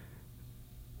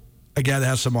a guy that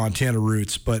has some Montana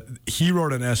roots, but he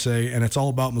wrote an essay, and it's all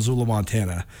about Missoula,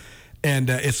 Montana. And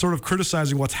it's sort of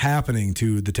criticizing what's happening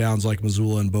to the towns like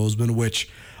Missoula and Bozeman, which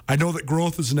I know that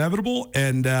growth is inevitable,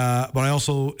 and but I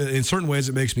also, in certain ways,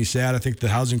 it makes me sad. I think the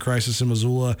housing crisis in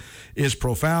Missoula is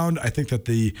profound. I think that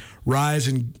the rise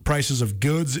in prices of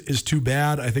goods is too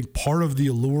bad. I think part of the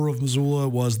allure of Missoula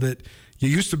was that you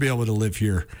used to be able to live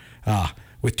here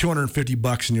with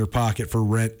 $250 in your pocket for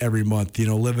rent every month,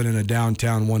 living in a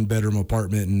downtown one-bedroom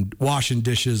apartment and washing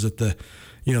dishes at the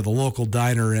local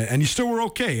diner, and you still were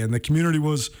okay, and the community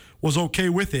was okay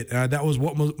with it. That was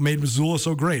what made Missoula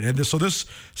so great. And so this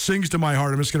sings to my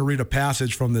heart. I'm just going to read a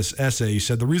passage from this essay. He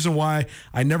said, "The reason why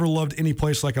I never loved any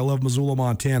place like I love Missoula,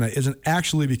 Montana, isn't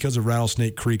actually because of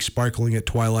Rattlesnake Creek sparkling at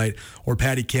twilight or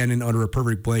Patty Canyon under a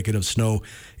perfect blanket of snow.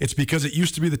 It's because it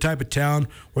used to be the type of town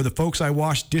where the folks I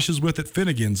washed dishes with at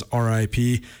Finnegan's,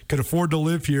 RIP, could afford to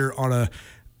live here on a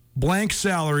blank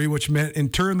salary, which meant in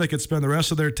turn they could spend the rest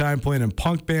of their time playing in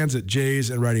punk bands at Jay's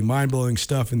and writing mind-blowing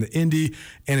stuff in the indie,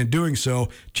 and in doing so,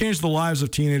 change the lives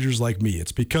of teenagers like me.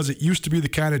 It's because it used to be the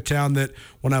kind of town that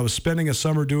when I was spending a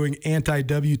summer doing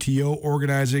anti-WTO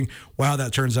organizing, wow,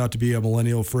 that turns out to be a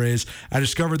millennial phrase, I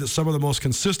discovered that some of the most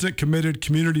consistent, committed,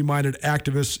 community-minded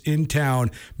activists in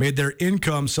town made their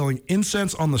income selling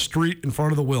incense on the street in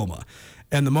front of the Wilma.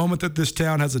 And the moment that this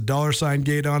town has a $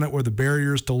 gate on it where the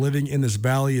barriers to living in this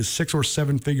valley is 6 or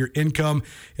 7 figure income,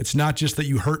 it's not just that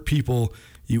you hurt people,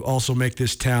 you also make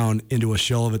this town into a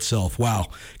shell of itself." Wow.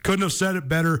 Couldn't have said it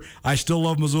better. I still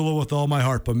love Missoula with all my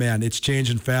heart, but man, it's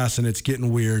changing fast and it's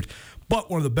getting weird. But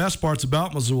one of the best parts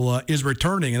about Missoula is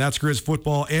returning, and that's Grizz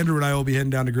football. Andrew and I will be heading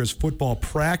down to Grizz football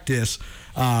practice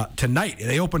tonight.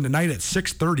 They open tonight at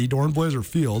 6:30, Dornblazer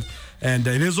Field, and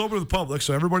it is open to the public,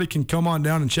 so everybody can come on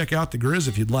down and check out the Grizz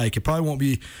if you'd like. It probably won't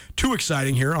be too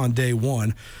exciting here on day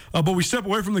one, but we step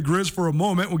away from the Grizz for a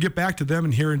moment. We'll get back to them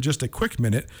in here in just a quick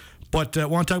minute, but I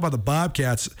want to talk about the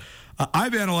Bobcats.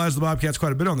 I've analyzed the Bobcats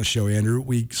quite a bit on the show, Andrew.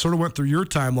 We sort of went through your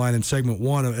timeline in segment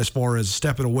one as far as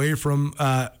stepping away from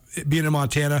being in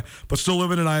Montana, but still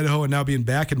living in Idaho and now being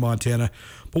back in Montana.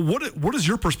 But what is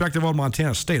your perspective on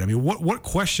Montana State? I mean, what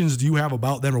questions do you have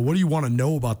about them, or what do you want to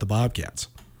know about the Bobcats?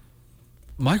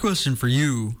 My question for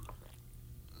you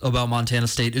about Montana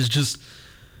State is just,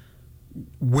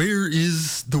 where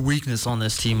is the weakness on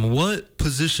this team? What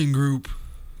position group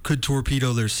could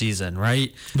torpedo their season,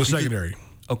 right? The secondary.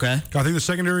 Okay. I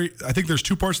think there's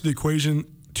two parts of the equation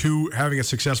to having a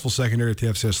successful secondary at the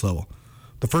FCS level.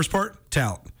 The first part,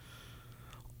 talent.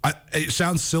 It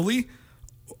sounds silly.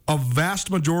 A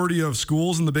vast majority of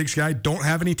schools in the Big Sky don't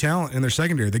have any talent in their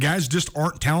secondary. The guys just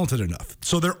aren't talented enough.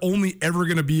 So they're only ever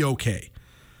going to be okay.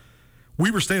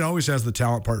 Weber State always has the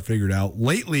talent part figured out.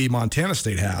 Lately, Montana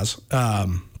State has.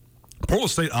 Portland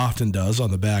State often does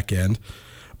on the back end.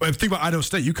 But think about Idaho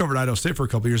State. You covered Idaho State for a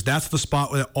couple of years. That's the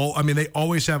spot where they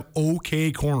always have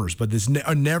okay corners, but it's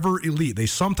never elite. They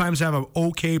sometimes have an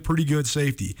okay, pretty good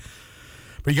safety.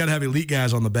 But you got to have elite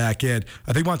guys on the back end.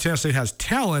 I think Montana State has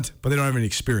talent, but they don't have any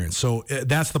experience. So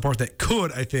that's the part that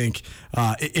could, I think,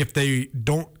 if they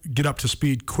don't get up to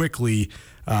speed quickly,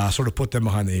 sort of put them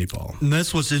behind the 8 ball. And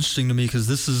that's what's interesting to me, because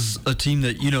this is a team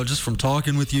that, just from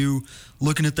talking with you,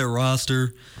 looking at their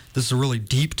roster, this is a really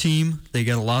deep team. They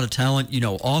got a lot of talent,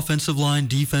 offensive line,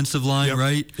 defensive line, yep.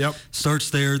 right? Yep. Starts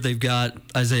there. They've got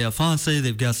Isaiah Fonse.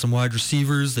 They've got some wide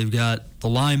receivers. They've got the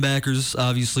linebackers,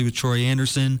 obviously, with Troy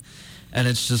Anderson. And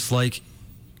it's just like,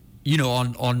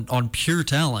 on pure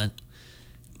talent,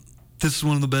 this is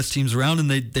one of the best teams around, and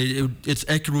it's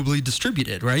equitably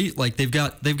distributed, right? Like they've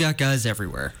got guys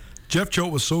everywhere. Jeff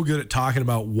Choate was so good at talking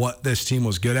about what this team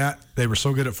was good at. They were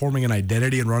so good at forming an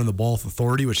identity and running the ball with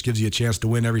authority, which gives you a chance to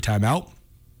win every time out.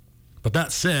 But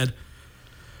that said,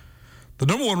 the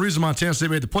number one reason Montana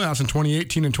State made the playoffs in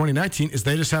 2018 and 2019 is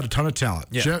they just had a ton of talent.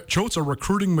 Yeah. Choate's a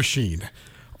recruiting machine.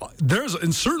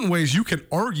 In certain ways, you can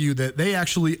argue that they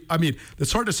actually,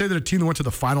 it's hard to say that a team that went to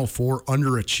the Final Four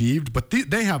underachieved, but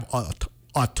they have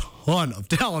a ton of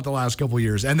talent the last couple of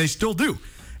years, and they still do.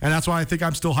 And that's why I think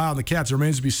I'm still high on the Cats. It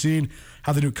remains to be seen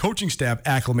how the new coaching staff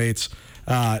acclimates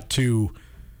to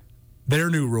their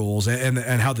new roles and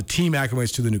how the team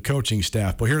acclimates to the new coaching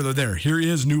staff. But here they're there. Here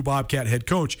is new Bobcat head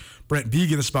coach Brent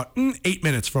Vigen. It's about 8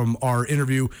 minutes from our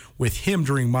interview with him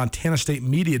during Montana State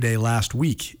Media Day last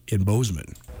week in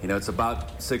Bozeman. It's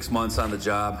about 6 months on the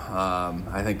job,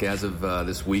 I think, as of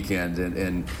this weekend,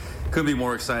 and couldn't be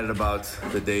more excited about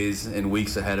the days and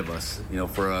weeks ahead of us.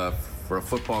 For a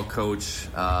football coach,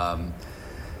 the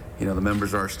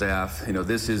members of our staff,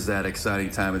 this is that exciting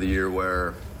time of the year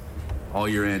where all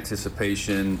your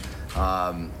anticipation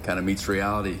kind of meets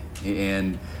reality.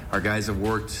 And our guys have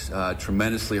worked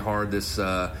tremendously hard this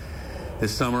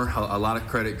this summer. A lot of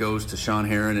credit goes to Sean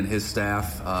Heron and his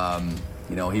staff.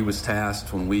 He was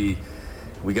tasked when we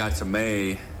got to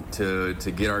May to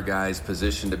get our guys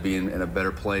positioned to be in a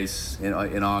better place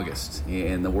in August.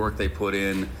 And the work they put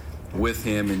in with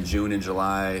him in June and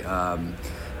July,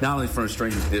 not only from a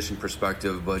strength and conditioning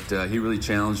perspective, but he really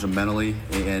challenged them mentally,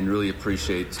 and really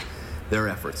appreciate their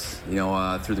efforts.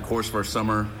 Through the course of our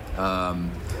summer,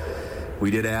 we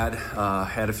did had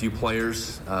a few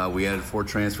players. We added 4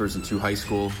 transfers and 2 high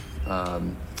school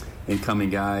incoming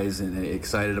guys, and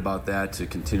excited about that to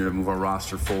continue to move our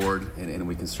roster forward. And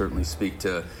we can certainly speak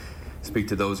to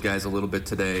those guys a little bit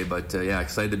today. But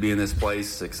excited to be in this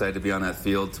place, excited to be on that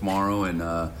field tomorrow,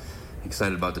 and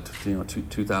excited about the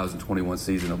 2021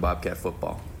 season of Bobcat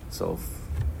football. So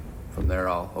from there,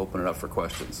 I'll open it up for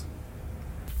questions.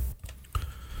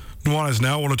 Nuanez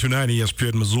Now, 102.9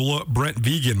 ESPN Missoula. Brent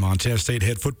Vigen, Montana State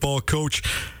head football coach,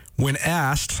 when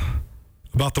asked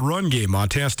about the run game,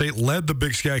 Montana State led the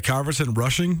Big Sky Conference in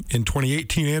rushing in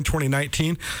 2018 and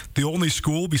 2019. The only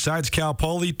school besides Cal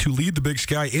Poly to lead the Big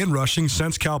Sky in rushing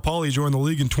since Cal Poly joined the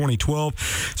league in 2012.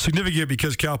 Significant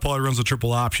because Cal Poly runs a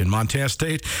triple option. Montana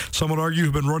State, some would argue,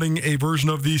 have been running a version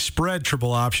of the spread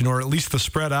triple option, or at least the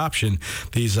spread option,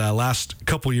 these last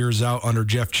couple years out under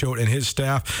Jeff Choate and his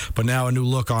staff, but now a new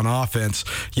look on offense.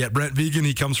 Yet Brent Vigen,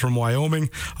 he comes from Wyoming,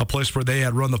 a place where they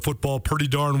had run the football pretty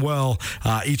darn well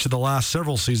each of the last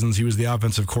several seasons. He was the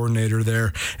offensive coordinator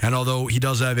there, and although he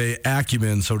does have a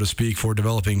acumen, so to speak, for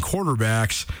developing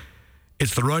quarterbacks,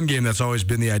 it's the run game that's always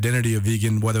been the identity of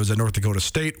Vigen, whether it was at North Dakota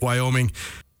State, Wyoming.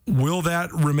 Will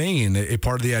that remain a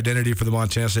part of the identity for the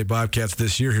Montana State Bobcats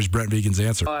this year? Here's Brent Vigen's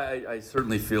answer. I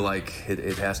certainly feel like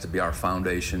it has to be our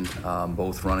foundation,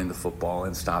 both running the football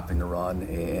and stopping the run,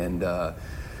 and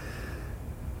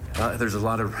there's a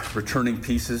lot of returning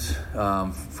pieces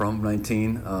from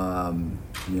 19.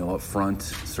 Up front,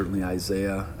 certainly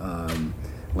Isaiah,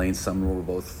 Lane Sumner were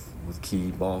both with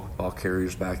key ball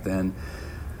carriers back then.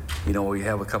 We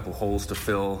have a couple holes to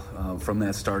fill from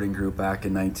that starting group back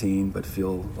in 19, but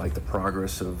feel like the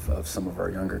progress of some of our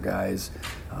younger guys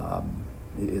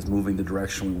is moving the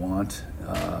direction we want.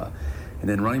 And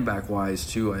then running back wise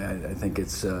too, I think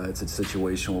it's a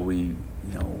situation where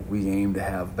we aim to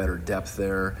have better depth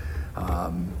there.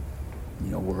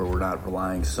 Where we're not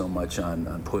relying so much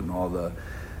on putting all the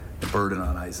burden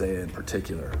on Isaiah in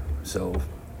particular. So,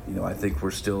 I think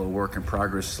we're still a work in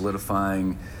progress,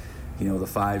 solidifying, the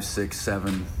 5, 6,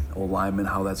 7 O-linemen,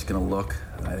 how that's going to look.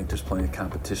 I think there's plenty of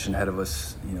competition ahead of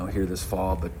us, here this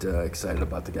fall, but excited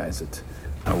about the guys that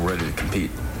are ready to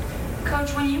compete.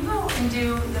 Coach, when you go and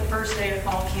do the first day of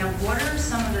fall camp, what are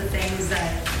some of the things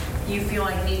that you feel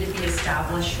like need to be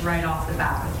established right off the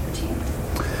bat with your team?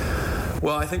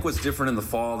 Well, I think what's different in the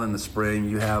fall than the spring,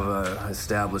 you have an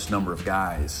established number of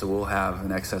guys. So we'll have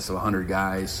in excess of 100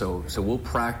 guys. So we'll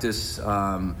practice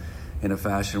in a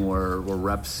fashion where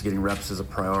getting reps is a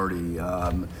priority.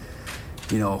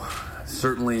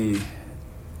 Certainly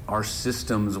our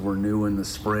systems were new in the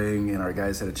spring, and our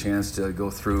guys had a chance to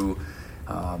go through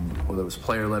whether it was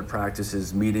player-led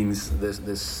practices, meetings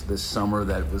this summer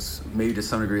that was maybe to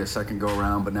some degree a second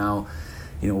go-around, but now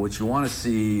what you want to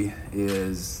see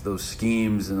is those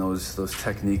schemes and those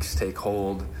techniques take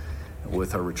hold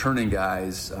with our returning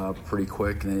guys pretty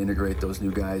quick, and integrate those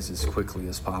new guys as quickly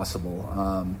as possible.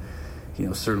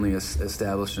 Certainly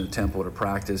establishing a tempo to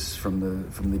practice from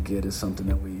the get is something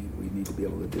that we need to be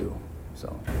able to do.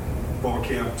 So, fall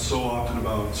camp so often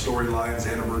about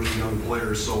storylines and emerging young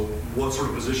players. So, what sort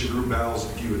of position group battles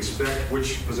do you expect?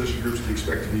 Which position groups do you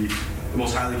expect to be the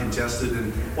most highly contested?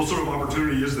 And what sort of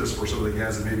opportunity is this for some of the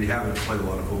guys that maybe haven't played a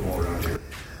lot of football around here?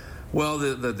 Well,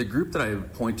 the group that I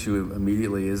point to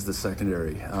immediately is the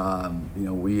secondary.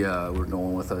 We're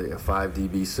going with a 5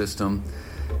 DB system.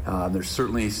 There's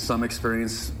certainly some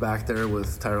experience back there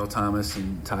with Tyrell Thomas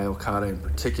and Ty Okada in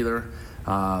particular.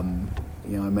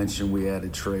 I mentioned we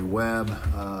added Trey Webb.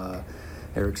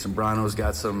 Eric Sombrano's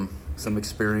got some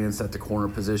experience at the corner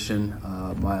position.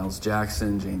 Miles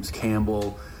Jackson, James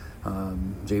Campbell,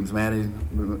 James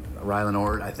Manning, Rylan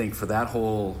Ort. I think for that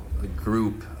whole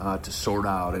group to sort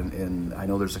out, and I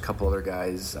know there's a couple other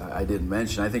guys I didn't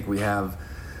mention. I think we have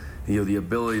the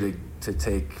ability to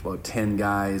take about 10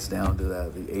 guys down to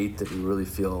the 8 that we really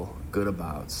feel good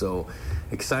about. So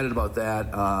excited about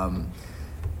that.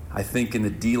 I think in the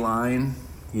D-line,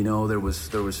 there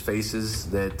was faces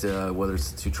that whether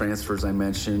it's the 2 transfers I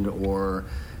mentioned or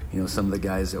some of the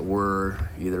guys that were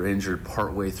either injured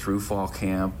partway through fall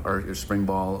camp or spring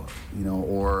ball,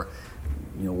 or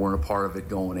weren't a part of it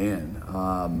going in,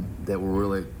 that we're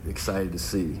really excited to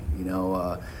see.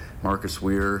 Marcus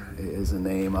Weir is a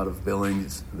name out of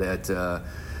Billings that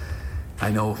I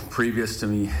know previous to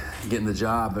me getting the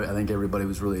job, I think everybody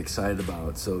was really excited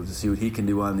about. So to see what he can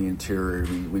do on the interior,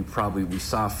 we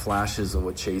saw flashes of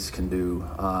what Chase can do.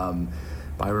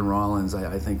 Byron Rollins,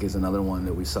 I think, is another one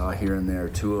that we saw here and there.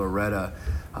 Tua Areta,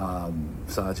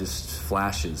 saw just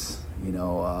flashes,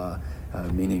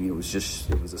 meaning it was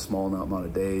a small amount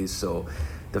of days. So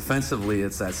defensively,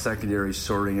 it's that secondary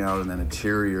sorting out, and then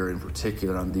interior in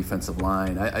particular on the defensive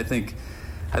line. I think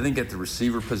at the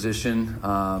receiver position,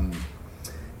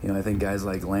 I think guys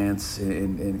like Lance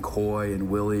and Coy and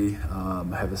Willie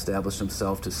have established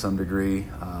themselves to some degree.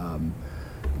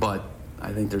 But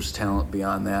I think there's talent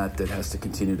beyond that has to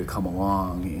continue to come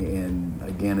along. And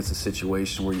again, it's a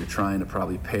situation where you're trying to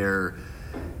probably pair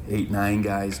 8-9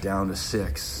 guys down to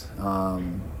 6.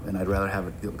 And I'd rather have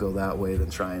it go that way than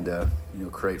trying to,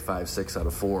 create 5-6 out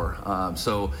of 4.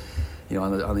 So,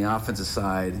 on the offensive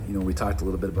side, we talked a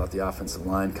little bit about the offensive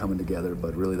line coming together,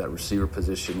 but really that receiver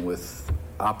position with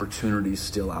opportunities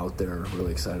still out there,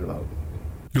 really excited about.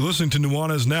 You're listening to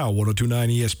Nuanez Now,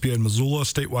 102.9 ESPN Missoula,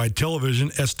 statewide television,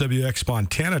 SWX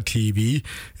Montana TV.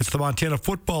 It's the Montana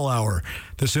Football Hour.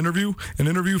 This interview, an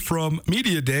interview from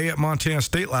Media Day at Montana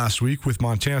State last week with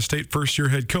Montana State first-year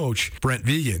head coach Brent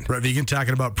Vigen. Brent Vigen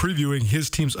talking about previewing his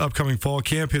team's upcoming fall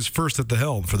camp, his first at the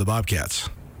helm for the Bobcats.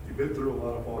 You've been through a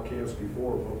lot of fall camps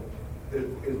before, but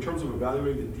in terms of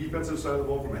evaluating the defensive side of the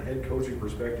ball from a head coaching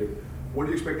perspective, what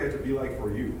do you expect that to be like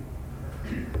for you?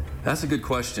 That's a good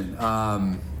question.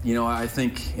 I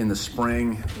think in the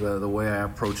spring, the way I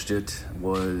approached it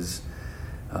was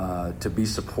to be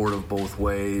supportive both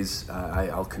ways.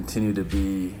 I'll continue to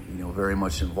be, very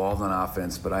much involved on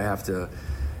offense, but I have to,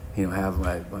 have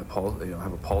my pulse,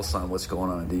 have a pulse on what's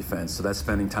going on defense. So that's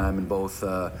spending time in both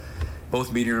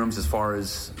meeting rooms as far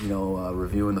as,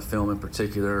 reviewing the film in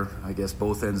particular, I guess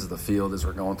both ends of the field as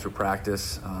we're going through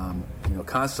practice,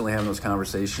 constantly having those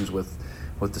conversations with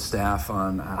the staff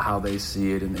on how they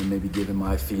see it and maybe giving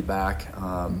my feedback,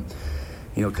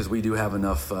 because we do have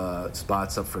enough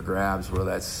spots up for grabs, whether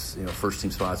that's, first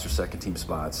team spots or second team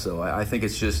spots. So I think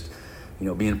it's just,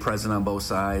 being present on both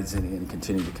sides and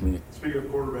continue to communicate. Speaking of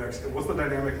quarterbacks, what's the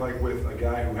dynamic like with a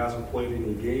guy who hasn't played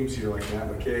any games here like Matt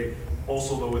McKay?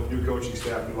 Also, though, with new coaching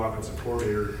staff, new offensive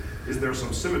coordinator, is there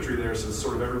some symmetry there since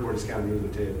sort of everybody's kind of new to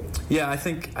the table? Yeah, I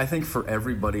think for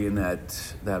everybody in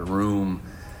that room,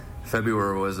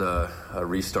 February was a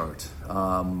restart.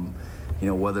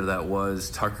 Whether that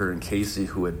was Tucker and Casey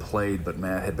who had played, but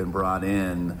Matt had been brought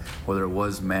in, whether it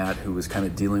was Matt who was kind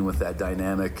of dealing with that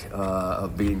dynamic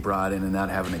of being brought in and not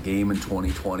having a game in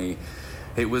 2020.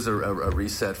 It was a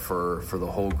reset for the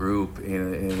whole group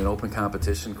in an open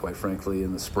competition, quite frankly,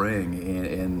 in the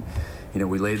spring. And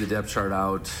we laid the depth chart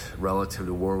out relative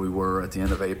to where we were at the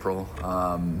end of April.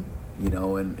 And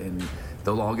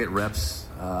they'll all get reps.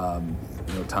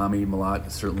 Tommy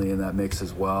Malott certainly in that mix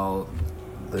as well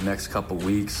the next couple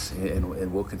weeks,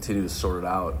 and we'll continue to sort it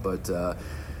out. But,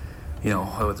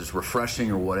 whether it's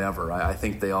refreshing or whatever, I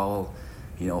think they all,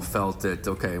 felt that,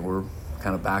 okay, we're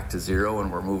kind of back to zero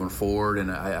and we're moving forward. And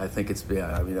I think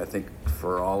I think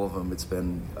for all of them, it's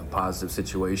been a positive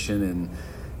situation. And,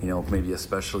 maybe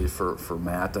especially for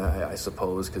Matt, I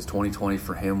suppose, because 2020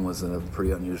 for him was a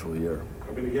pretty unusual year.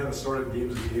 Again, started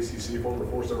games in the ACC, former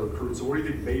four-star recruit. So what do you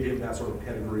think made him that sort of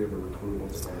pedigree of a recruit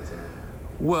once upon a time?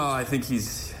 Well, I think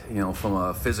he's, from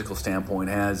a physical standpoint,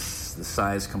 has the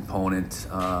size component,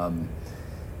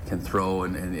 can throw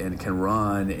and can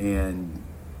run. And,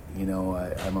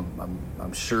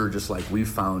 I'm sure just like we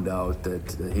found out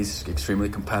that he's extremely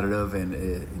competitive and,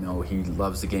 he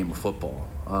loves the game of football.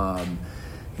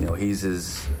 He's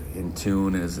as in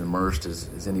tune and as immersed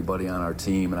as anybody on our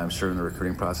team, and I'm sure in the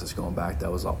recruiting process going back,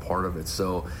 that was all part of it.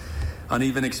 So,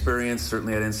 uneven experience,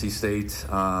 certainly at NC State.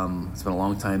 It's been a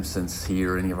long time since he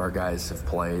or any of our guys have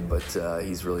played, but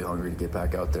he's really hungry to get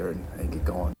back out there and get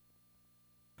going.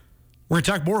 We're going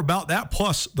to talk more about that,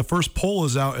 plus the first poll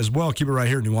is out as well. Keep it right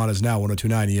here. Nuanez Now,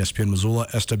 102.9 ESPN Missoula,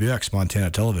 SWX Montana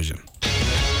Television.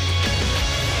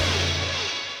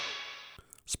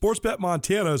 Sportsbet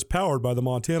Montana is powered by the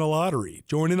Montana Lottery.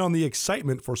 Join in on the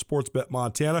excitement for Sportsbet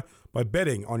Montana by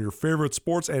betting on your favorite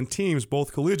sports and teams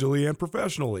both collegially and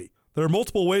professionally. There are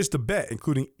multiple ways to bet,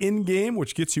 including in-game,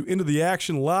 which gets you into the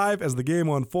action live as the game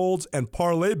unfolds, and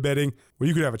parlay betting, where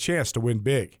you could have a chance to win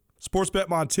big. Sportsbet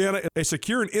Montana, a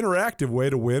secure and interactive way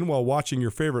to win while watching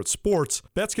your favorite sports.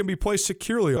 Bets can be placed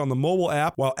securely on the mobile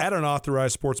app while at an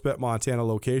authorized Sportsbet Montana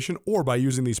location or by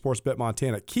using the Sportsbet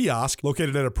Montana kiosk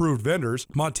located at approved vendors.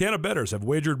 Montana bettors have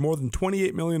wagered more than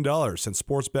 $28 million since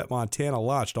Sportsbet Montana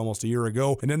launched almost a year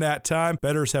ago, and in that time,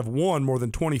 bettors have won more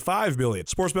than $25 million.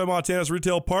 Sportsbet Montana's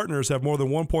retail partners have more than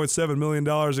 $1.7 million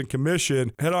in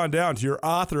commission. Head on down to your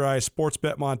authorized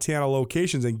Sportsbet Montana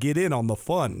locations and get in on the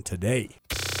fun today.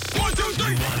 1, 2,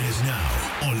 3. Nuanez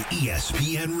Now on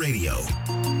ESPN Radio.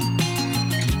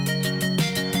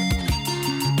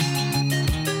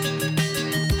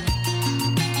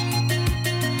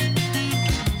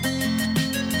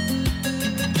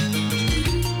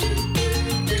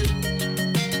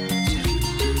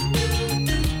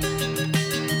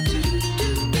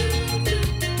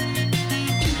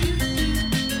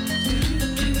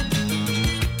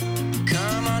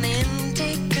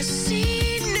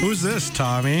 Who's this,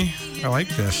 Tommy? I like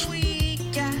this.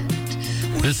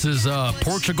 This is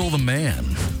Portugal the Man.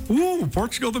 Ooh,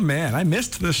 Portugal the Man. I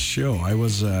missed this show. I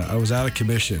was out of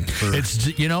commission. It's,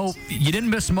 you didn't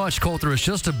miss much, Coulter. It's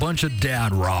just a bunch of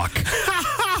dad rock.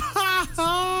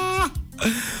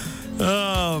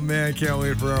 Oh, man. Can't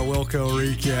wait for our Wilco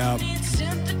recap.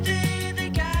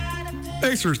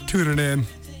 Thanks for tuning in.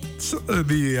 It's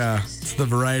the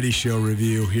variety show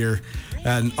review here.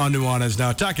 And on Nuanez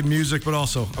Now, talking music, but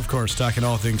also, of course, talking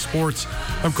all things sports.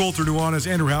 I'm Coulter Nuanez.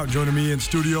 Andrew Houghton joining me in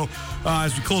studio.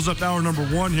 As we close up hour number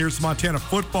 1, here's the Montana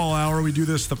Football Hour. We do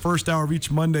this the first hour of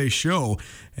each Monday show.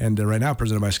 And right now,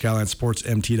 presented by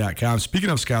SkylineSportsMT.com.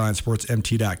 Speaking of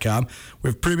SkylineSportsMT.com, we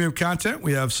have premium content.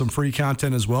 We have some free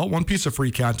content as well. One piece of free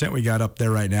content we got up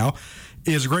there right now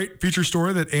is a great feature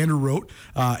story that Andrew wrote.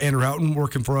 Andrew Houghton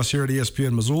working for us here at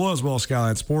ESPN Missoula as well as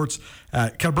Skyline Sports,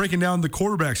 kind of breaking down the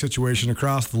quarterback situation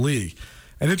across the league.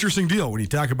 An interesting deal when you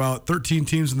talk about 13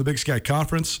 teams in the Big Sky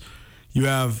Conference. You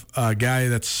have a guy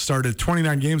that's started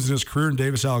 29 games in his career in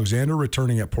Davis Alexander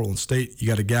returning at Portland State. You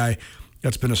got a guy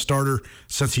that's been a starter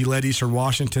since he led Eastern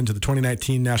Washington to the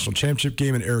 2019 National Championship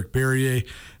game, in Eric Berrier,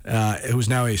 who's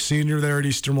now a senior there at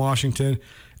Eastern Washington.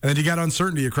 And then you got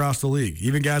uncertainty across the league.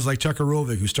 Even guys like Tucker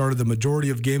Rovig, who started the majority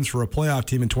of games for a playoff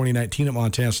team in 2019 at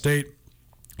Montana State.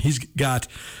 He's got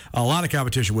a lot of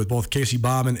competition with both Casey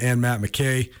Bauman and Matt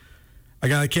McKay. A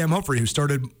guy like Cam Humphrey, who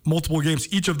started multiple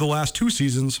games each of the last 2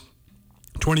 seasons,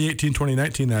 2018,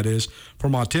 2019, that is, for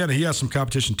Montana. He has some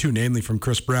competition too, namely from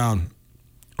Chris Brown,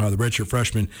 the redshirt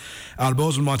freshman out of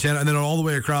Bozeman, Montana. And then all the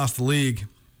way across the league,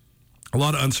 a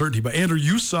lot of uncertainty. But Andrew,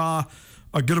 you saw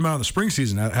a good amount of the spring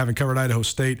season, having covered Idaho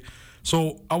State.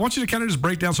 So I want you to kind of just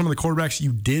break down some of the quarterbacks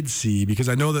you did see, because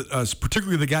I know that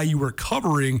particularly the guy you were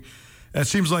covering, it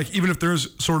seems like even if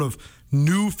there's sort of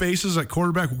new faces at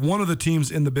quarterback, one of the teams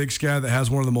in the Big Sky that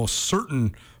has one of the most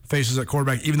certain faces at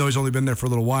quarterback, even though he's only been there for a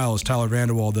little while, is Tyler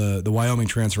Vanderwall, the Wyoming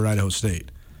transfer at Idaho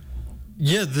State.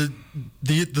 Yeah, the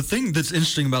thing that's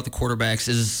interesting about the quarterbacks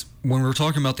is when we're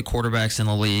talking about the quarterbacks in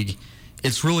the league,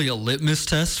 it's really a litmus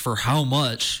test for how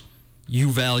much you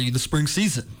value the spring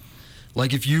season.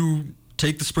 Like if you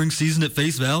take the spring season at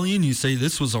face value and you say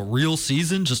this was a real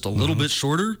season, just a little bit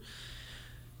shorter,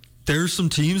 there's some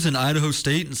teams in Idaho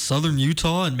State and Southern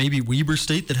Utah and maybe Weber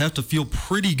State that have to feel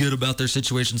pretty good about their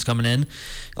situations coming in.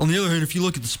 On the other hand, if you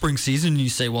look at the spring season and you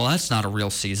say, well, that's not a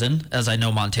real season, as I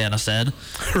know Montana said,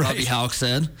 Robbie Houck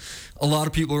said, a lot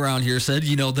of people around here said,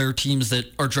 there are teams that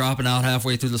are dropping out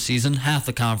halfway through the season. Half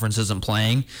the conference isn't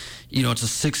playing. It's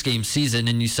a 6-game season,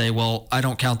 and you say, well, I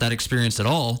don't count that experience at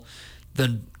all.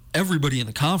 Then everybody in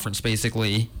the conference,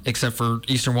 basically, except for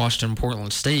Eastern Washington and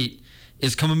Portland State,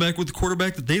 is coming back with a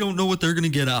quarterback that they don't know what they're going to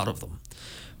get out of them.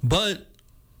 But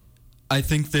I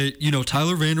think that,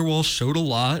 Tyler Vanderwall showed a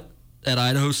lot at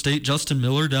Idaho State. Justin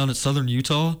Miller down at Southern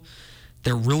Utah,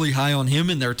 they're really high on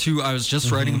him, and I was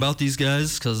just writing about these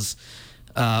guys because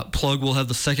Plug will have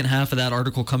the second half of that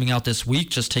article coming out this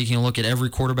week, just taking a look at every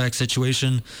quarterback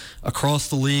situation across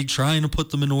the league, trying to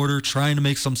put them in order, trying to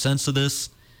make some sense of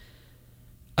this.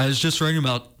 I was just writing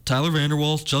about Tyler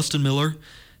Vanderwall, Justin Miller.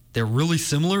 They're really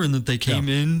similar in that they came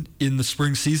in the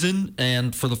spring season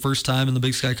and for the first time in the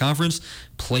Big Sky Conference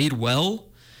played well.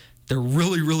 They're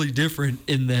really, really different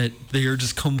in that they are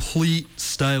just complete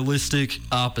stylistic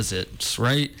opposites,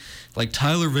 right? Like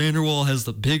Tyler Vanderwall has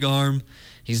the big arm.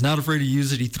 He's not afraid to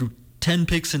use it. He threw 10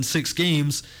 picks in 6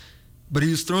 games, but he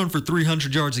was throwing for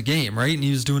 300 yards a game, right? And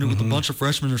he was doing it with a bunch of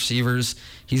freshman receivers.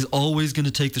 He's always going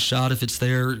to take the shot if it's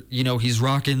there. He's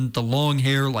rocking the long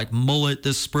hair like mullet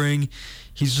this spring.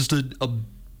 He's just a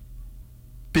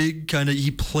big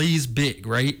he plays big,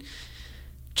 right?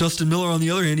 Justin Miller, on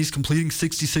the other hand, he's completing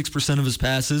 66% of his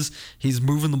passes. He's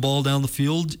moving the ball down the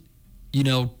field.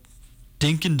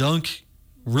 dink and dunk,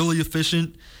 really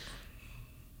efficient.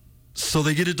 So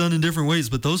they get it done in different ways.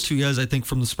 But those two guys, I think,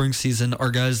 from the spring season are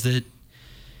guys that,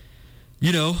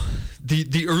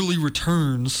 the early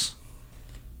returns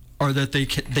are that they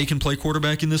can play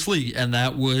quarterback in this league, and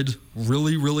that would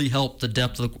really, really help the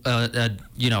depth of,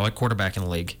 at quarterback in the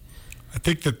league. I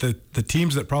think that the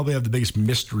teams that probably have the biggest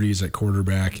mysteries at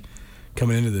quarterback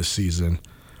coming into this season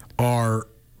are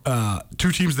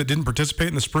two teams that didn't participate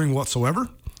in the spring whatsoever,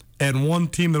 and one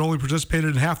team that only participated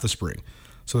in half the spring.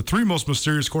 So the three most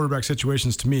mysterious quarterback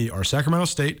situations to me are Sacramento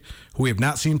State, who we have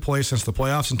not seen play since the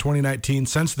playoffs in 2019.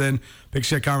 Since then, Big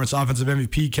Sky Conference Offensive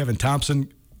MVP Kevin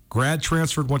Thompson, grad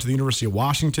transferred, went to the University of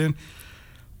Washington.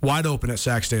 Wide open at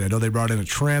Sac State. I know they brought in a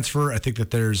transfer. I think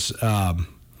that there's going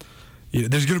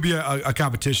to be a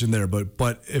competition there,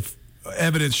 but if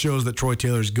evidence shows that Troy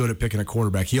Taylor is good at picking a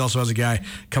quarterback, he also has a guy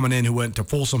coming in who went to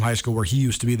Folsom High School where he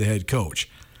used to be the head coach.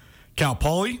 Cal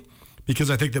Poly,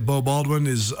 because I think that Bo Baldwin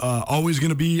is always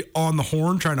going to be on the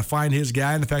horn trying to find his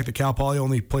guy, and the fact that Cal Poly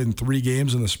only played in 3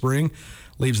 games in the spring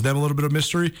leaves them a little bit of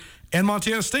mystery. And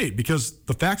Montana State, because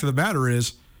the fact of the matter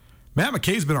is Matt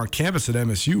McKay's been on campus at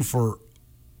MSU for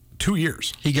 2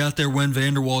 years. He got there when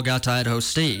Vanderwall got to Idaho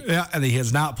State. Yeah, and he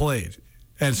has not played.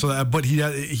 And so, but he's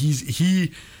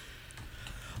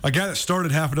a guy that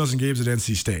started half a dozen games at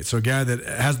NC State. So a guy that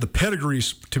has the pedigree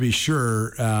to be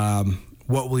sure.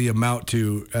 What will he amount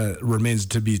to remains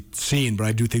to be seen, but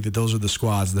I do think that those are the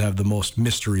squads that have the most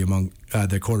mystery among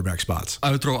their quarterback spots.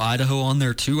 I would throw Idaho on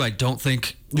there too. I don't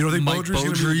think Mike Beaudry's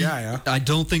going to be the guy,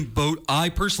 huh? I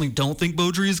personally don't think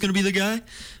Beaudry is going to be the guy,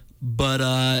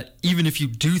 but even if you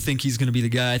do think he's going to be the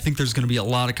guy, I think there's going to be a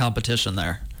lot of competition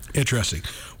there. Interesting.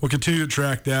 We'll continue to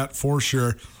track that for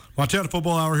sure. Montana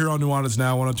Football Hour here on Nuanez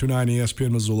Now, 102.9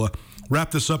 ESPN Missoula.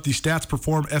 Wrap this up. The Stats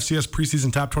Perform FCS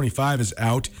preseason top 25 is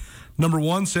out. Number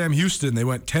 1, Sam Houston. They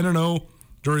went 10-0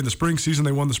 during the spring season.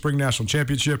 They won the spring national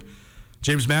championship.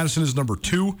 James Madison is number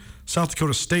 2. South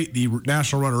Dakota State, the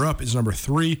national runner-up, is number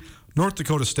 3. North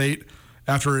Dakota State,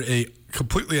 after a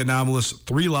completely anomalous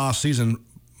 3-loss season,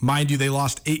 mind you, they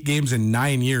lost 8 games in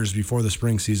 9 years before the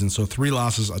spring season, so 3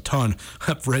 losses, a ton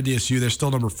for NDSU. They're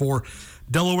still number 4.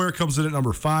 Delaware comes in at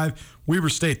number 5. Weber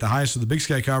State, the highest of the Big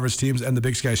Sky Conference teams, and the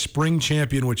Big Sky Spring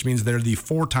champion, which means they're the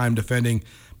 4-time defending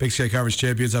Big Sky Conference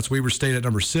champions. That's Weber State at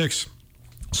number 6.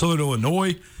 Southern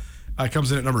Illinois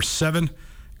comes in at number 7.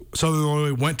 Southern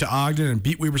Illinois went to Ogden and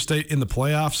beat Weber State in the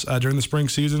playoffs during the spring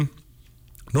season.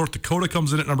 North Dakota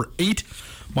comes in at number 8.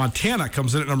 Montana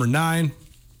comes in at number 9.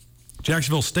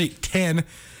 Jacksonville State 10.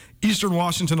 Eastern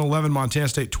Washington 11. Montana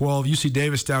State 12. UC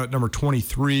Davis down at number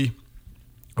 23.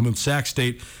 And then Sac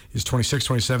State is 26,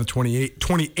 27, 28,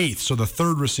 28th. So the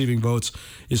third receiving votes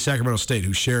is Sacramento State,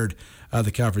 who shared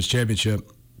the conference championship.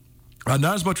 Not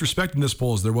as much respect in this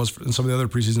poll as there was in some of the other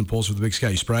preseason polls for the Big Sky.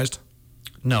 You surprised?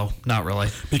 No, not really.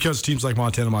 Because teams like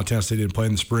Montana State didn't play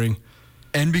in the spring.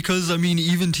 And because,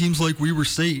 even teams like Weber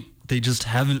State, they just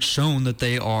haven't shown that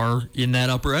they are in that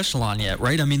upper echelon yet,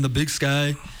 right? The Big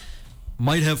Sky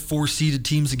might have 4 seeded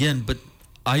teams again, but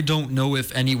I don't know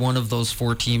if any one of those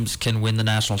 4 teams can win the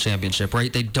national championship,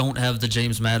 right? They don't have the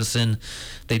James Madison.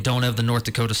 They don't have the North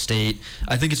Dakota State.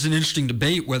 I think it's an interesting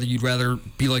debate whether you'd rather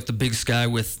be like the Big Sky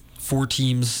with 4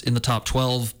 teams in the top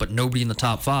 12 but nobody in the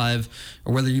top 5,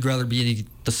 or whether you'd rather be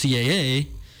the CAA,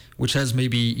 which has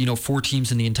maybe 4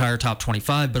 teams in the entire top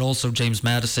 25, but also James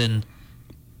Madison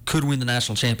could win the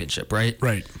national championship, right?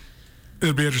 Right.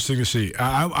 It'll be interesting to see.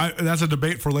 That's a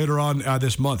debate for later on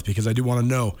this month, because I do want to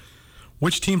know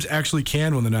which teams actually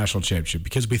can win the national championship,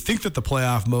 because we think that the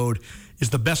playoff mode is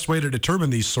the best way to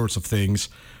determine these sorts of things,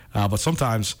 but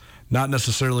sometimes not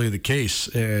necessarily the case.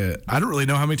 I don't really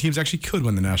know how many teams actually could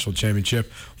win the national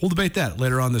championship. We'll debate that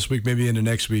later on this week, maybe into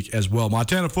next week as well.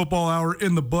 Montana Football Hour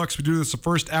in the books. We do this the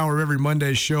first hour of every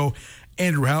Monday's show.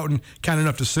 Andrew Houghton, kind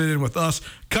enough to sit in with us,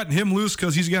 cutting him loose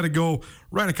because he's got to go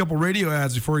write a couple radio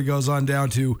ads before he goes on down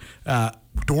to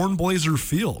Dornblazer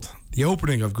Field, the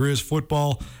opening of Grizz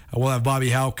football. We'll have Bobby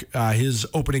Houck, his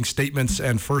opening statements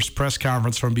and first press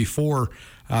conference from before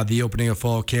the opening of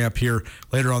fall camp here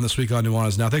later on this week on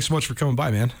Nuanez Now. Thanks so much for coming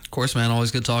by, man. Of course, man.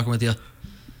 Always good talking with you.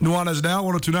 Nuanez Now,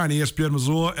 102.9 ESPN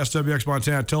Missoula, SWX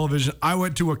Montana Television. I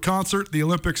went to a concert. The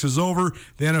Olympics is over.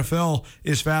 The NFL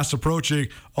is fast approaching.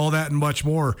 All that and much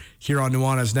more here on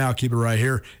Nuanez Now. Keep it right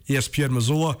here. ESPN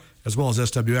Missoula, as well as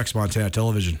SWX Montana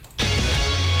Television.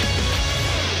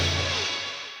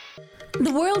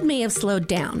 The world may have slowed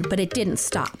down, but it didn't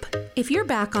stop. If you're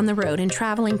back on the road and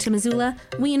traveling to Missoula,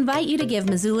 we invite you to give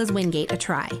Missoula's Wingate a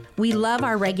try. We love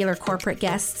our regular corporate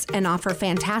guests and offer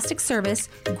fantastic service,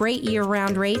 great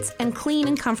year-round rates, and clean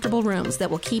and comfortable rooms that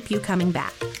will keep you coming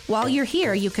back. While you're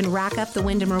here, you can rack up the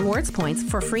Wyndham Rewards points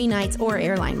for free nights or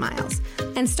airline miles.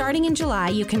 And starting in July,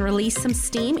 you can release some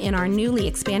steam in our newly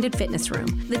expanded fitness room.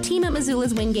 The team at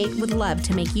Missoula's Wingate would love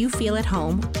to make you feel at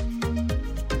home.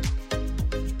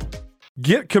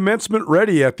 Get commencement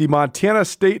ready at the Montana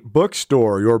State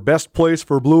Bookstore, your best place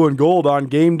for blue and gold on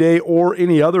game day or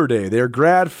any other day. Their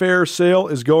grad fair sale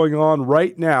is going on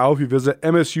right now if you visit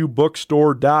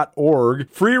msubookstore.org.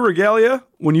 Free regalia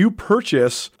when you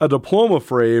purchase a diploma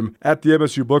frame at the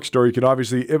MSU Bookstore. You can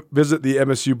obviously visit the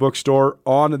MSU Bookstore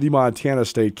on the Montana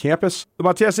State campus. The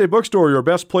Montana State Bookstore, your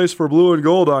best place for blue and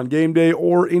gold on game day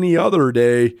or any other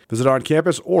day. Visit on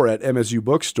campus or at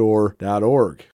msubookstore.org.